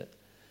does it.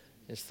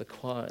 It's the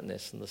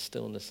quietness and the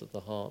stillness of the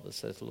heart that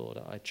says, Lord,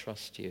 I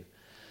trust you,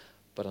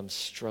 but I'm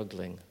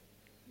struggling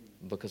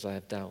because I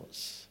have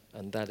doubts.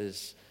 And that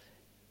is,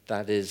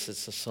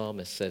 as the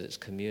psalmist said, it's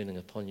communing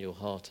upon your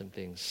heart and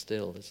being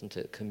still, isn't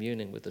it?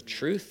 Communing with the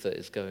truth that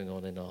is going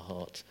on in our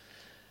heart.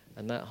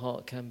 And that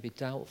heart can be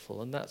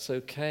doubtful, and that's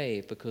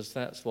okay, because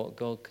that's what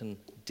God can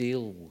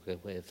deal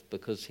with,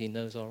 because he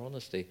knows our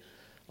honesty.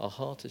 Our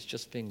heart is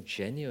just being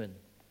genuine.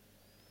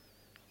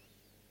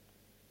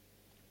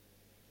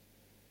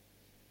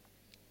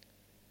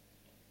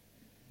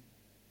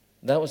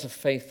 That was a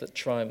faith that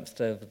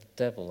triumphed over the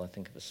devil, I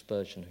think it was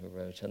Spurgeon who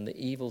wrote, and the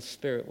evil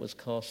spirit was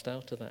cast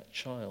out of that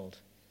child.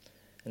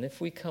 And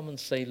if we come and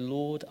say,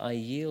 Lord, I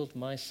yield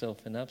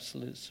myself in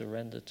absolute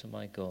surrender to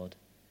my God,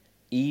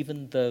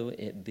 even though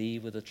it be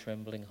with a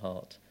trembling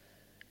heart,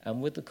 and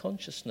with the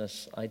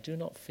consciousness, I do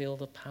not feel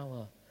the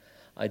power,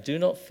 I do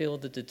not feel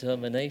the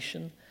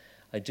determination,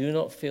 I do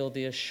not feel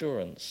the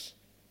assurance,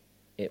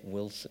 it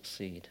will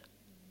succeed.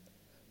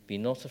 Be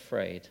not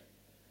afraid,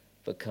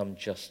 but come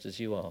just as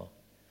you are.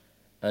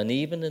 And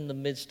even in the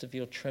midst of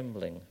your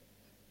trembling,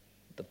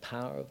 the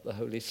power of the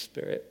Holy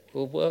Spirit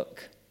will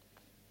work.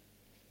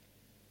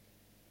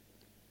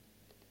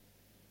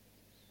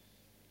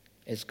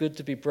 It's good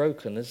to be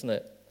broken, isn't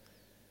it?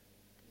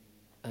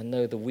 And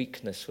know the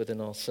weakness within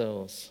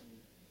ourselves.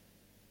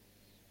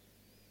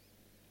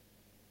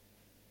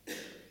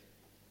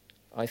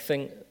 I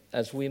think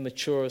as we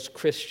mature as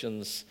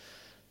Christians,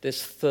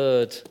 this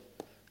third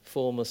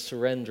form of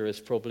surrender is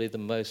probably the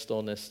most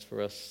honest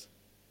for us.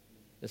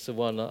 It's the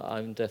one that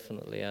I'm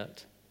definitely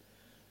at.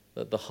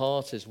 That the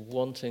heart is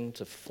wanting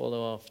to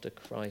follow after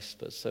Christ,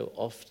 but so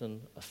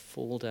often a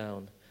fall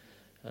down.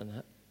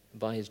 And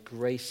by his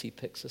grace, he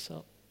picks us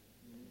up.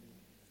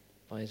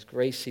 By his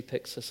grace, he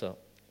picks us up.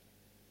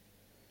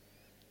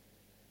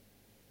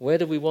 Where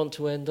do we want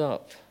to end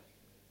up?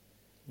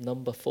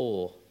 Number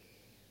 4.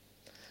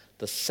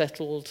 The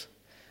settled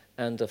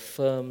and a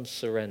firm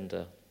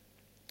surrender.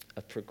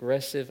 A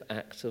progressive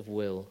act of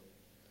will.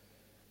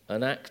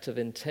 an act of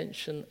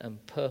intention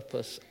and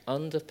purpose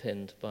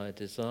underpinned by a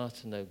desire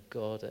to know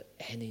God at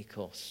any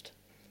cost.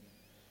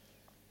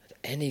 At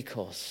any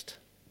cost.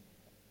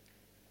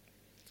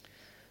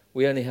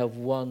 We only have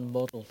one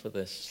model for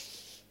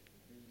this.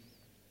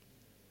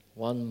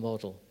 One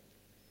model.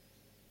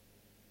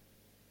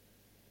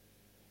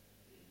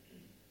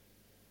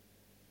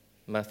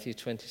 Matthew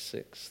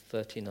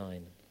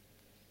 26:39.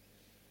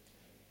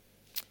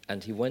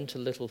 And he went a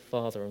little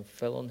farther and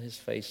fell on his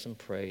face and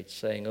prayed,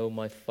 saying, "O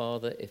my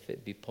Father, if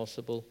it be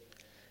possible,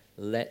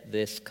 let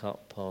this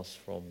cup pass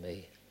from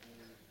me.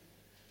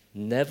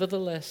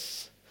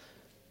 Nevertheless,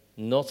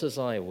 not as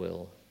I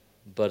will,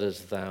 but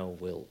as thou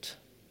wilt."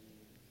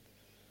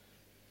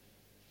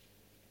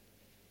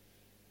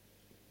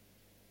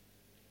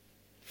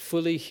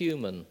 Fully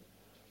human,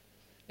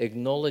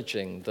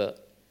 acknowledging that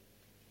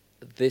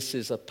this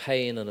is a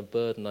pain and a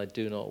burden I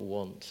do not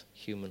want,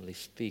 humanly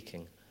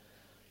speaking,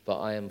 but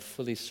I am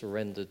fully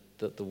surrendered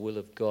that the will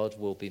of God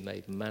will be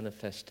made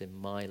manifest in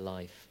my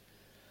life.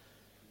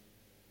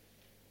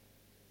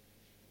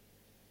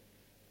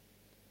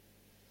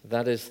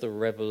 That is the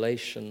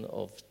revelation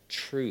of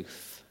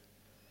truth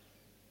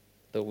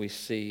that we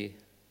see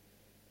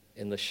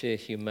in the sheer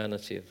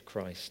humanity of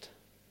Christ.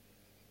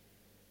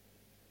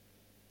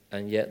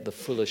 And yet the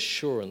full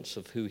assurance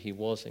of who he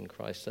was in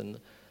Christ, and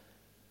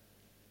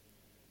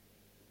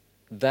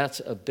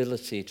that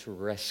ability to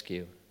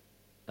rescue,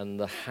 and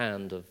the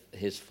hand of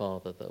his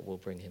Father that will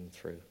bring him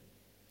through.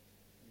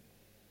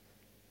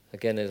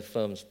 Again, it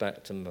affirms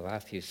back to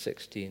Matthew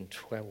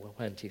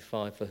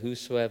 16:25, "For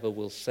whosoever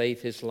will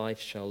save his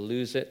life shall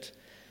lose it,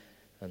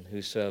 and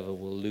whosoever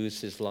will lose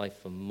his life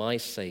for my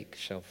sake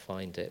shall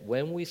find it."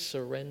 When we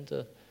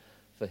surrender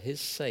for his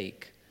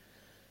sake,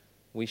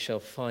 we shall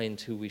find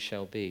who we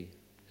shall be,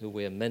 who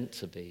we are meant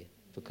to be,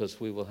 because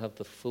we will have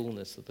the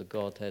fullness of the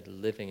Godhead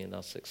living in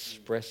us,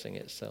 expressing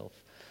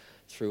itself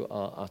through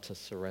our utter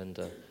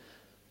surrender,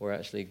 where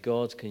actually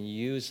God can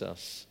use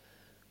us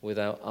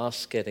without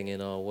us getting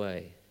in our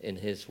way, in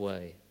his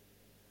way.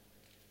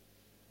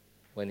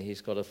 When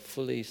he's got a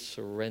fully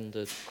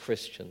surrendered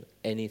Christian,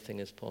 anything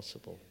is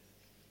possible.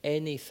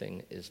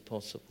 Anything is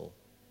possible.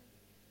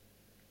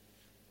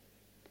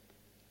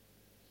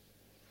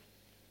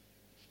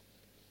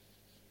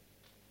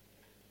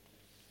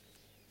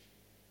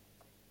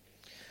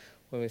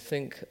 When we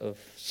think of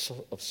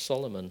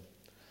Solomon,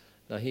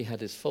 now he had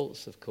his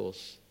faults, of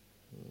course,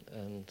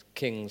 and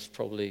Kings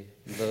probably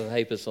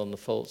labours on the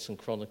faults, and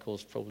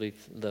Chronicles probably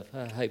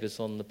labours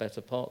on the better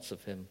parts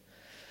of him.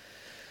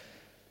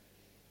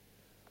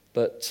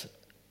 But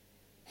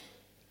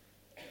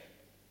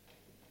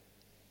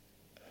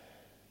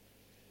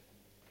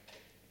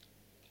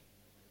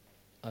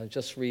I'll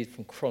just read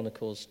from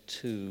Chronicles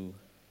 2,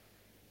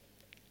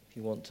 if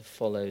you want to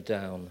follow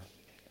down.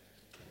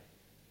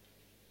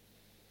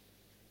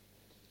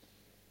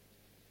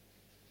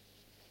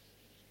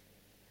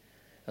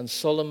 And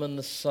Solomon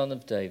the son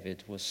of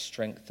David was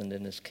strengthened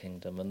in his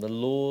kingdom, and the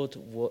Lord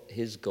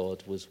his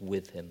God was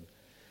with him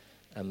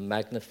and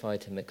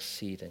magnified him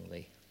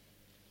exceedingly.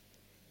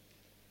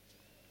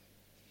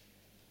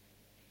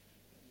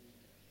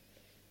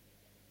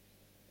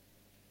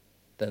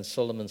 Then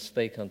Solomon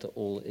spake unto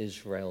all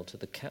Israel, to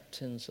the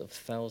captains of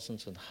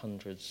thousands and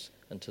hundreds,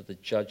 and to the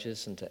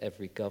judges, and to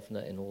every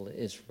governor in all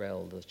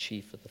Israel, the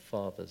chief of the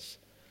fathers.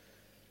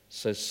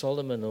 So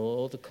Solomon and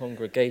all the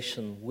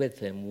congregation with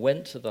him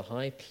went to the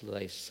high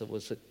place that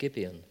was at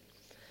Gibeon.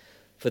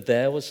 For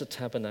there was the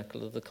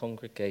tabernacle of the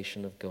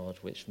congregation of God,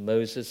 which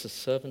Moses, the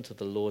servant of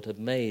the Lord, had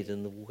made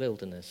in the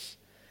wilderness.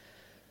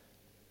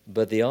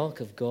 But the ark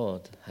of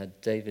God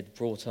had David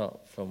brought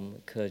up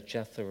from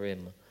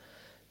Kirjatharim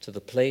to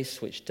the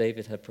place which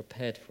David had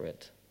prepared for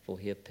it, for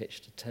he had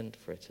pitched a tent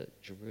for it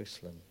at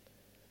Jerusalem.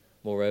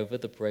 Moreover,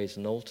 the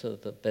brazen altar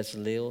that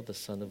Bezaleel, the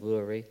son of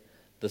Uri,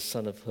 the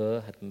son of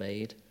Hur, had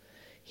made,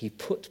 he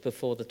put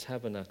before the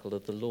tabernacle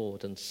of the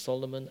Lord, and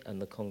Solomon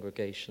and the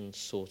congregation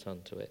sought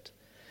unto it.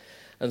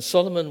 And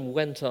Solomon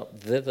went up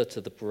thither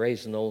to the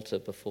brazen altar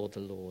before the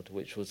Lord,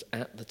 which was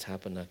at the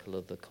tabernacle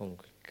of the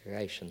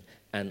congregation,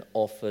 and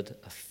offered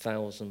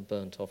 1,000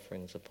 burnt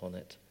offerings upon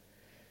it.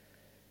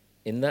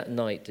 In that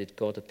night did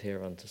God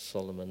appear unto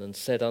Solomon, and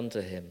said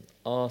unto him,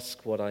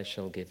 Ask what I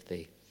shall give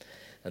thee.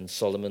 And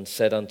Solomon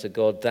said unto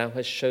God, Thou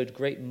hast showed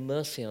great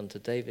mercy unto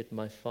David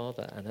my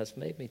father, and hast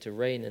made me to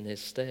reign in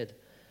his stead.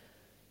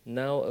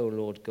 Now, O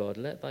Lord God,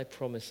 let thy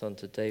promise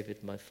unto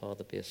David my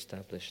father be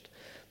established.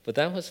 For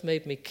thou hast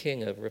made me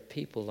king over a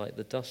people like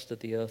the dust of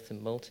the earth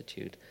in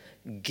multitude.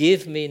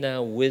 Give me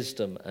now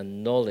wisdom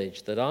and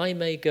knowledge, that I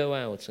may go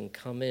out and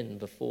come in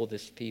before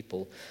this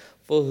people.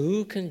 For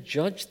who can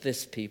judge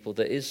this people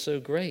that is so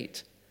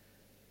great?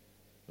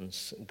 And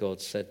God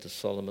said to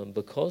Solomon,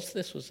 Because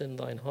this was in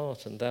thine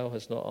heart, and thou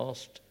hast not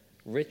asked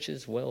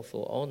riches, wealth,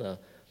 or honor,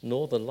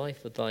 nor the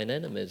life of thine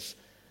enemies,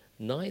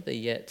 neither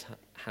yet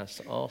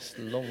hast asked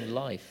long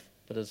life,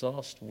 but hast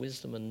asked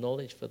wisdom and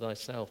knowledge for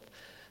thyself,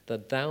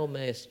 that thou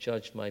mayest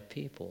judge my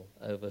people,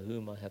 over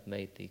whom I have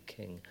made thee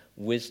king.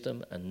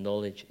 Wisdom and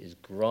knowledge is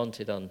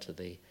granted unto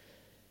thee.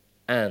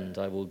 and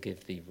I will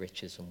give thee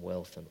riches and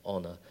wealth and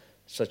honor,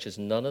 such as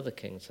none of the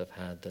kings have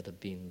had that have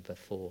been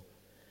before,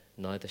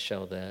 neither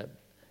shall there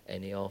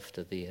any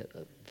after thee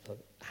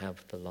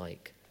have the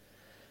like.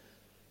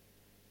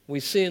 We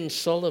see in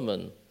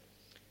Solomon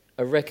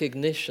a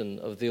recognition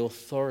of the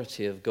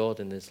authority of God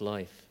in his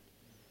life.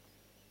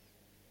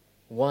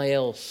 Why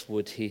else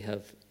would he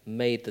have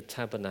made the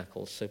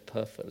tabernacle so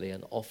perfectly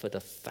and offered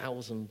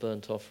 1,000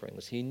 burnt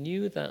offerings? He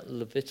knew that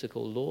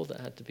Levitical law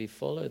that had to be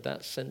followed,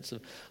 that sense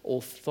of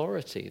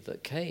authority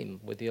that came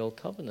with the Old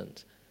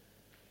Covenant.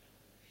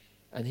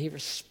 And he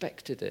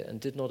respected it and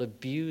did not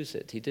abuse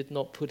it. He did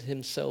not put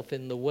himself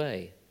in the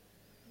way.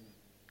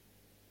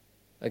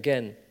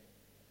 Again,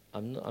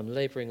 I'm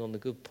laboring on the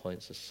good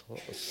points of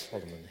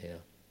Solomon here.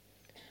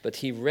 But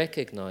he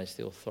recognized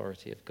the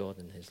authority of God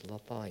in his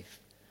life.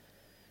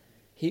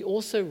 He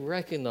also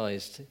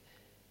recognized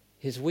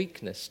his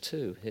weakness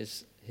too,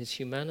 his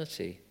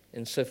humanity,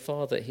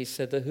 insofar that he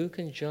said that who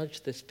can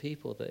judge this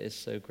people that is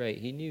so great?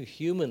 He knew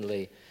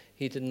humanly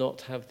he did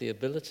not have the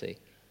ability.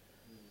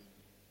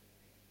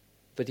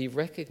 But he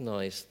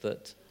recognized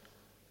that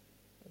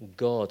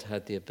God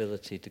had the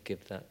ability to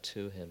give that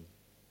to him.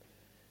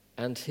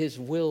 And his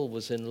will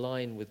was in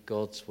line with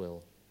God's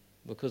will.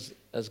 Because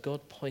as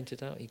God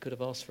pointed out, he could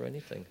have asked for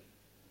anything.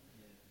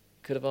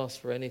 He could have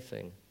asked for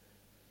anything.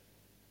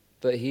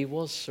 But he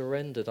was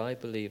surrendered, I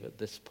believe, at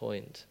this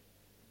point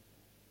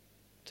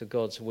to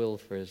God's will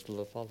for his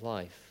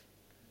life.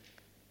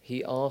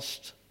 He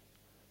asked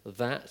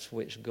that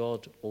which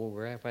God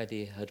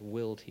already had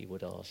willed he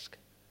would ask.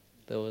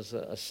 There was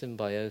a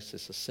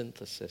symbiosis, a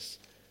synthesis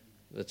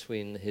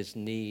between his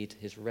need,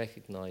 his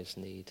recognized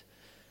need,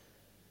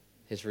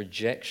 his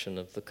rejection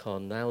of the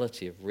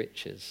carnality of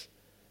riches,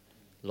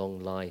 long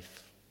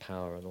life,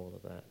 power, and all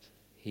of that.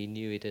 He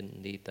knew he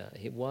didn't need that.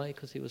 Why?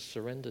 Because he was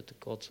surrendered to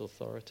God's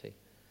authority.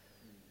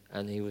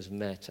 And he was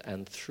met.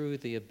 And through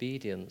the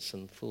obedience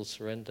and full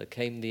surrender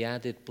came the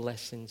added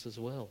blessings as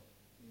well.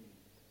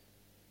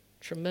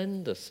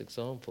 Tremendous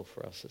example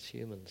for us as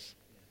humans.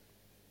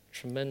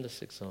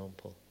 Tremendous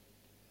example.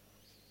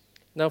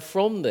 Now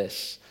from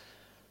this,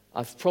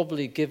 I've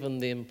probably given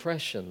the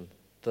impression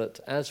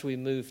that as we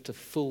move to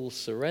full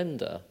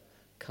surrender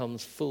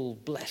comes full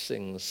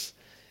blessings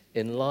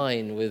in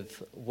line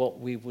with what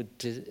we would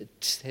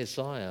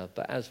desire.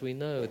 But as we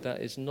know,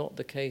 that is not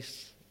the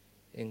case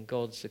in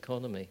God's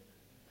economy.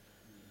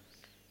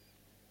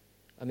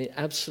 I mean,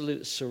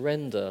 absolute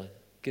surrender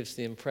gives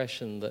the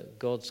impression that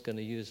God's going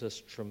to use us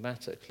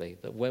dramatically,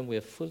 that when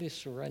we're fully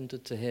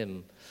surrendered to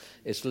him,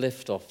 it's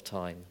lift-off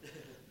time.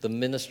 The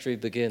ministry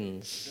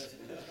begins.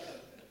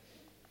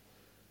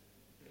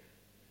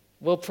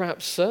 Well,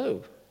 perhaps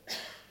so.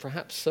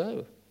 Perhaps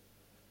so.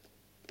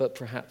 But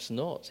perhaps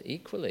not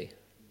equally.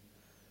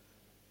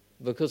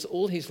 Because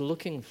all he's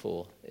looking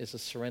for is a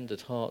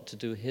surrendered heart to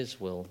do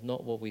his will,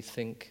 not what we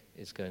think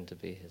is going to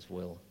be his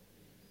will.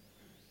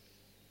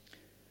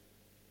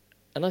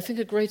 And I think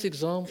a great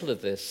example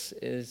of this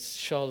is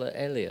Charlotte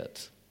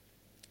Elliott,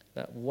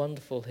 that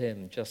wonderful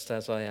hymn, Just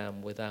As I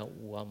Am, without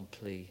one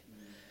plea.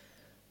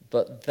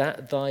 But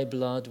that thy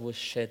blood was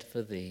shed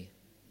for thee,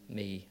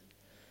 me,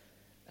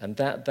 and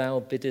that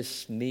thou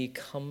biddest me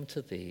come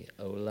to thee,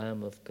 O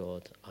Lamb of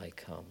God, I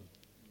come,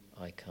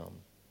 I come.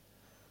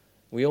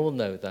 We all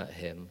know that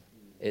hymn.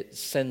 It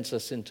sends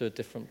us into a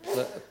different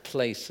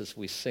place as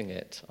we sing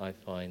it, I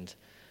find.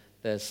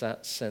 There's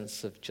that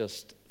sense of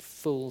just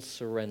full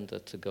surrender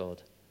to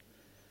God.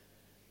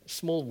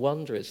 Small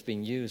wonder it's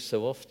been used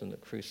so often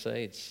at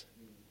crusades.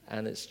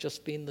 And it's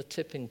just been the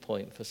tipping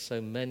point for so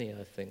many,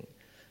 I think,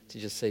 to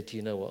just say, do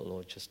you know what,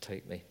 Lord, just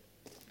take me.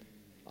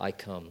 I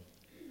come.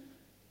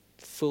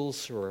 Full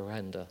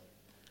surrender.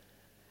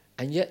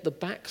 And yet the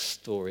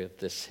backstory of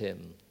this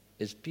hymn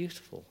is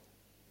beautiful.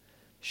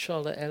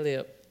 Charlotte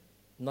Elliott,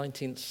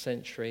 19th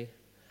century,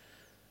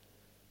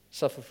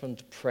 suffered from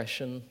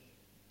depression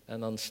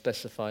and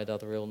unspecified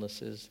other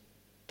illnesses,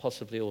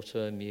 possibly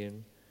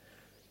autoimmune.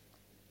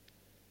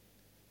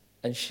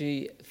 And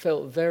she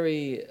felt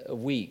very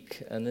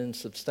weak and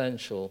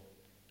insubstantial.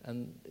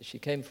 And she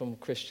came from a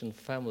Christian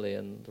family,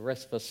 and the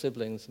rest of her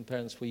siblings and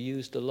parents were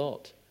used a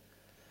lot.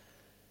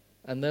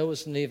 And there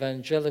was an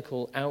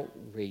evangelical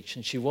outreach,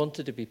 and she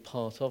wanted to be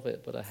part of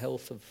it, but her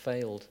health had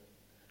failed.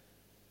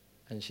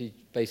 And she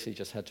basically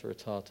just had to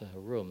retire to her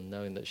room,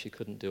 knowing that she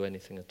couldn't do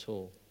anything at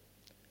all.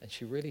 And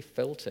she really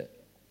felt it.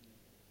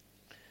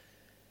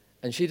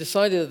 And she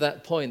decided at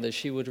that point that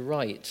she would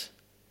write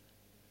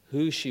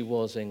who she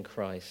was in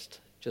Christ,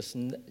 just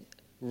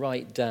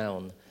write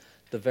down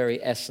the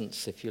very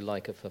essence, if you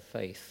like, of her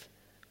faith,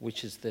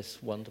 which is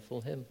this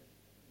wonderful hymn.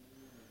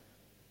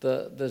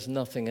 There's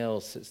nothing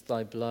else. It's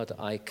thy blood,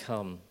 I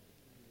come.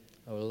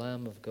 O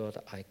Lamb of God,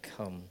 I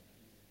come.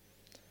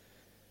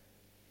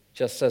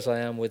 Just as I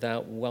am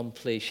without one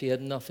plea. She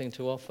had nothing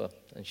to offer.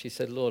 And she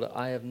said, Lord,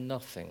 I have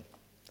nothing.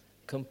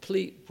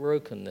 Complete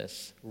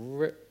brokenness,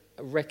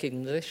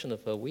 recognition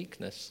of her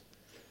weakness,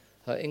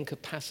 her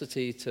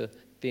incapacity to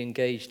be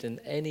engaged in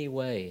any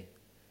way.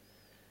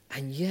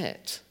 And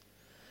yet,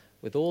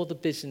 with all the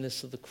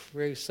busyness of the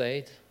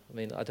crusade, I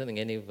mean, I don't think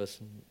any of us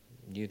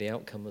knew the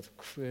outcome of the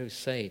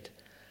crusade,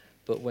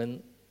 but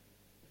when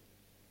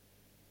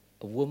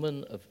a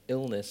woman of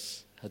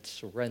illness had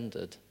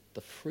surrendered,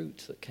 the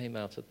fruit that came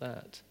out of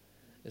that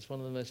is one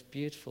of the most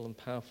beautiful and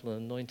powerful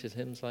and anointed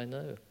hymns I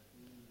know.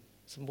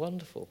 It's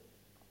wonderful,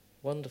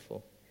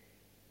 wonderful.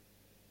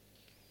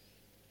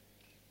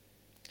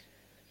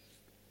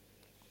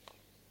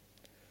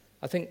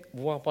 I think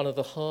one of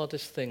the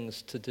hardest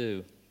things to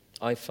do,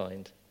 I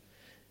find,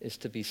 is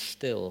to be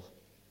still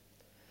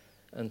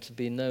and to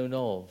be known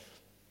of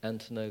and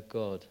to know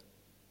God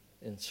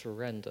in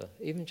surrender.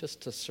 Even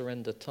just to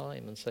surrender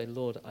time and say,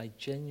 Lord, I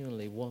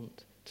genuinely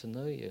want to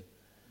know you.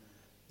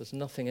 There's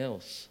nothing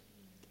else.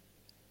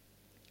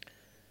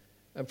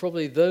 And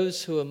probably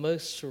those who are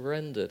most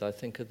surrendered, I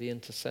think, are the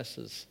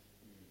intercessors.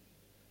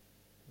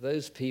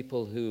 Those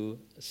people who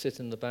sit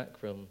in the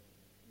back room,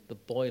 the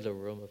boiler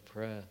room of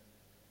prayer.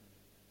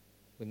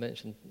 We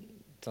mentioned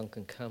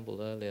Duncan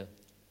Campbell earlier.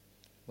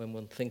 When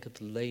one think of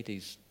the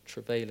ladies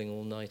travailing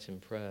all night in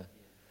prayer.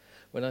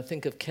 When I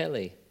think of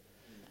Kelly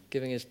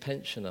giving his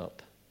pension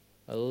up,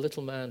 a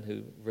little man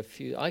who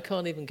refused. I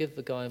can't even give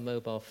the guy a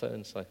mobile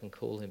phone so I can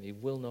call him. He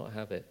will not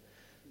have it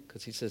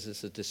because he says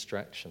it's a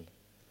distraction.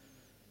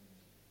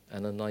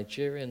 And a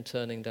Nigerian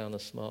turning down a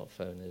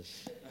smartphone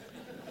is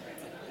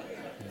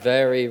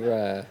very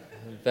rare,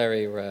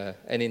 very rare.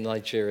 Any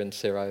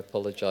Nigerians here, I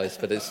apologize,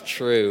 but it's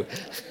true.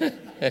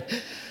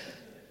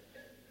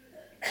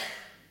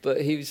 But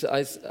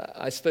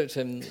I spoke to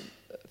him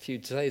a few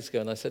days ago,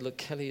 and I said, look,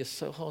 Kelly is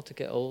so hard to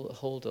get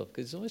hold of,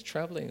 because he's always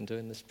traveling and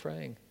doing this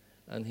praying.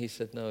 And he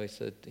said, no, he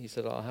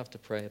said, I'll have to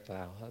pray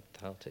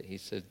about it. He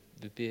said,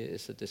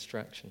 it's a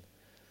distraction.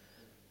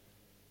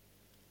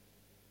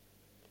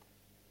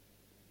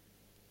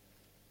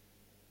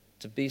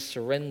 To be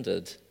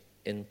surrendered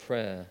in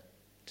prayer,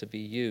 to be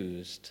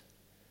used,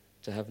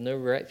 to have no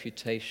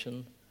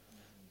reputation,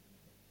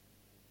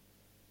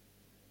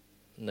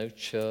 no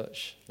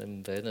church, no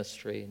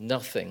ministry,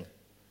 nothing.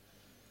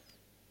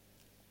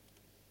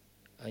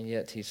 And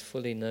yet he's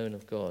fully known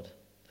of God,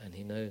 and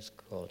he knows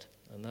God.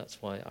 And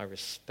that's why I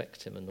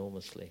respect him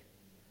enormously.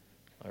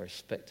 I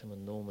respect him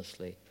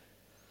enormously.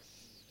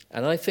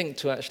 And I think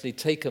to actually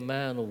take a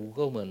man or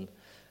woman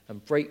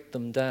and break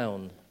them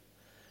down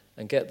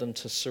and get them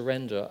to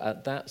surrender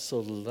at that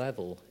sort of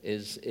level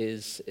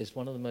is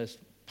one of the most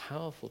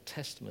powerful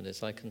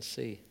testimonies I can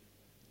see.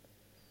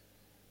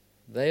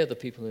 They are the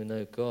people who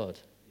know God.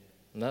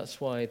 And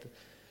that's why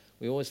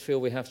we always feel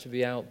we have to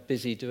be out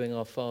busy doing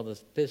our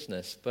Father's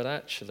business. But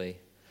actually,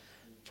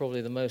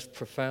 probably the most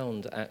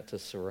profound act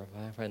of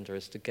surrender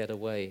is to get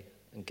away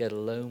and get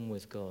alone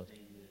with God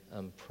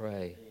and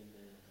pray.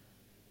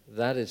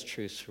 That is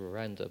true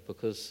surrender,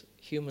 because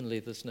humanly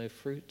there's no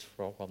fruit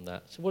from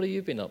that. So what have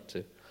you been up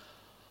to?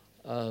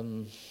 How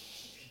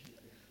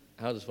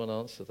does one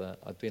answer that?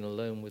 I've been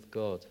alone with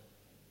God.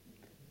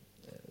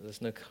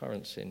 There's no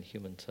currency in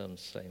human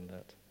terms saying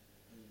that.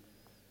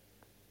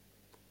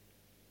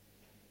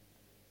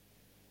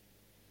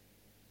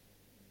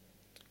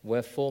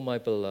 Wherefore, my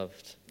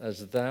beloved,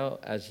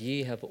 as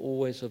ye have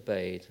always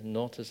obeyed,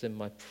 not as in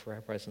my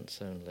presence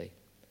only,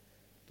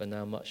 but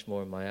now much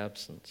more in my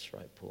absence,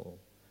 right, Paul,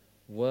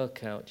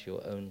 work out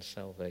your own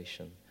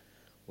salvation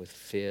with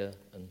fear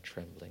and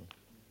trembling.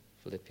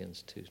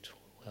 Philippians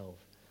 2:12.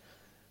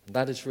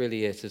 That is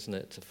really it, isn't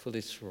it? To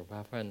fully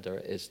surrender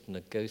is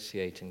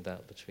negotiating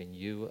that between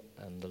you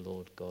and the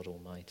Lord God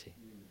Almighty.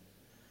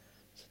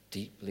 It's a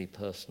deeply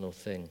personal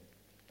thing.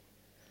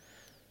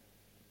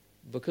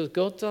 Because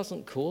God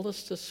doesn't call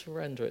us to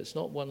surrender. It's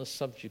not one of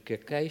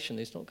subjugation.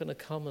 He's not going to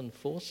come and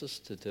force us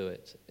to do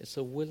it. It's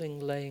a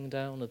willing laying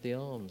down of the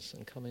arms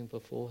and coming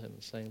before him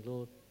and saying,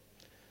 Lord.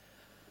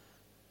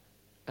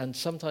 And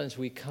sometimes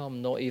we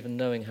come not even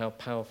knowing how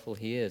powerful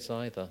he is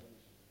either.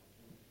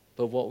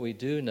 But what we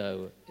do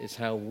know is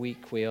how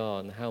weak we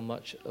are and how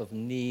much of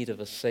need of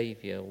a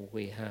Savior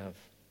we have.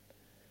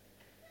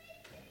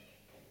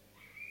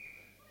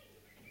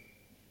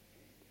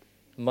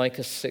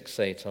 Micah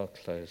 6:8, I'll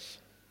close.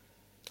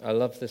 I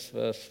love this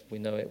verse, we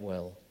know it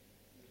well.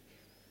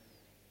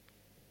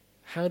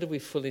 How do we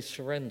fully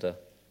surrender?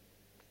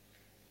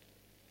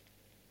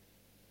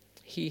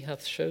 He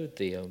hath showed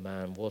thee, O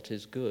man, what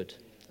is good,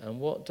 and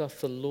what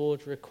doth the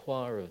Lord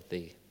require of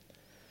thee,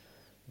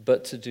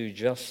 but to do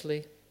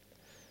justly,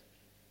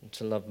 and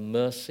to love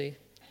mercy,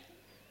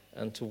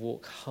 and to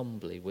walk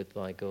humbly with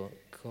thy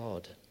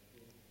God.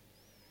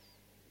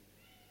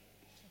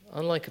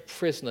 Unlike a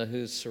prisoner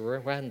who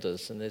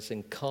surrenders and is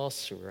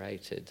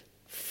incarcerated,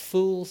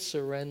 full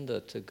surrender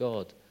to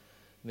God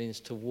means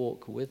to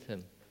walk with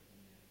him.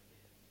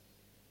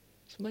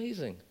 It's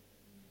amazing.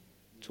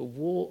 To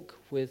walk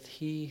with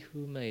he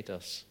who made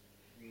us.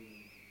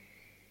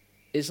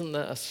 Isn't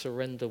that a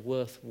surrender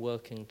worth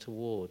working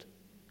toward?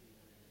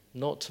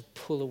 Not to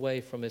pull away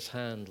from his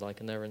hand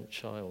like an errant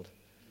child,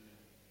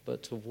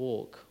 but to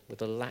walk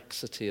with a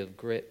laxity of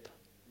grip,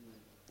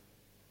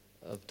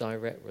 of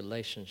direct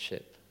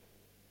relationship,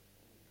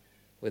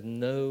 with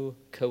no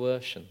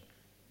coercion.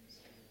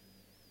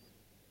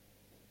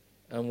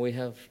 And we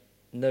have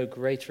no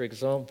greater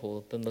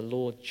example than the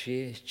Lord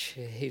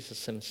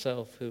Jesus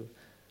himself, who,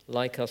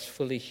 like us,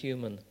 fully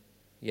human,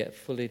 yet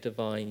fully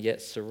divine,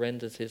 yet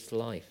surrendered his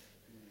life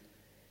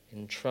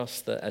in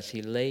trust that as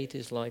he laid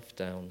his life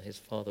down, his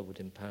Father would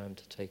empower him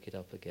to take it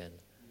up again.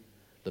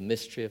 The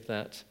mystery of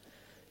that,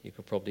 you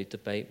could probably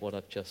debate what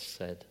I've just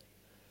said,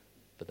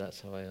 but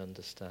that's how I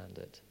understand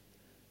it.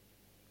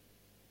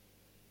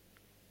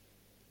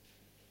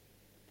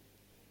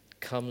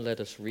 Come, let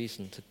us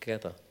reason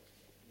together.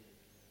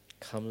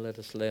 Come, let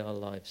us lay our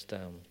lives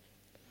down,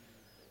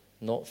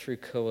 not through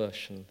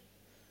coercion,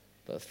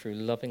 but through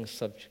loving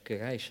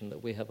subjugation,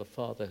 that we have a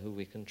Father who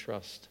we can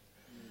trust.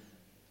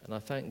 And I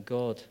thank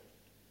God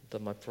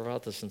that my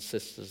brothers and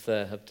sisters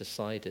there have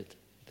decided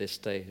this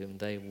day whom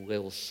they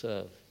will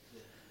serve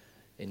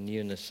in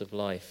newness of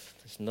life.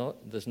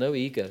 There's no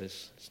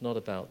egos. It's not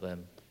about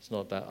them. It's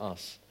not about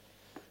us.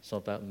 It's not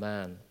about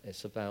man.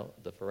 It's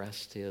about the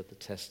veracity of the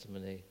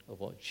testimony of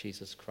what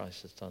Jesus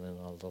Christ has done in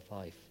our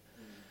life.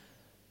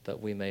 That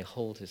we may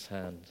hold his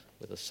hand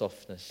with a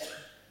softness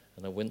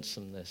and a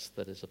winsomeness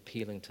that is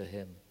appealing to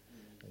him,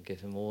 and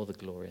give him all the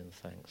glory and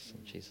thanks.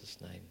 In Jesus'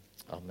 name,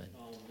 amen.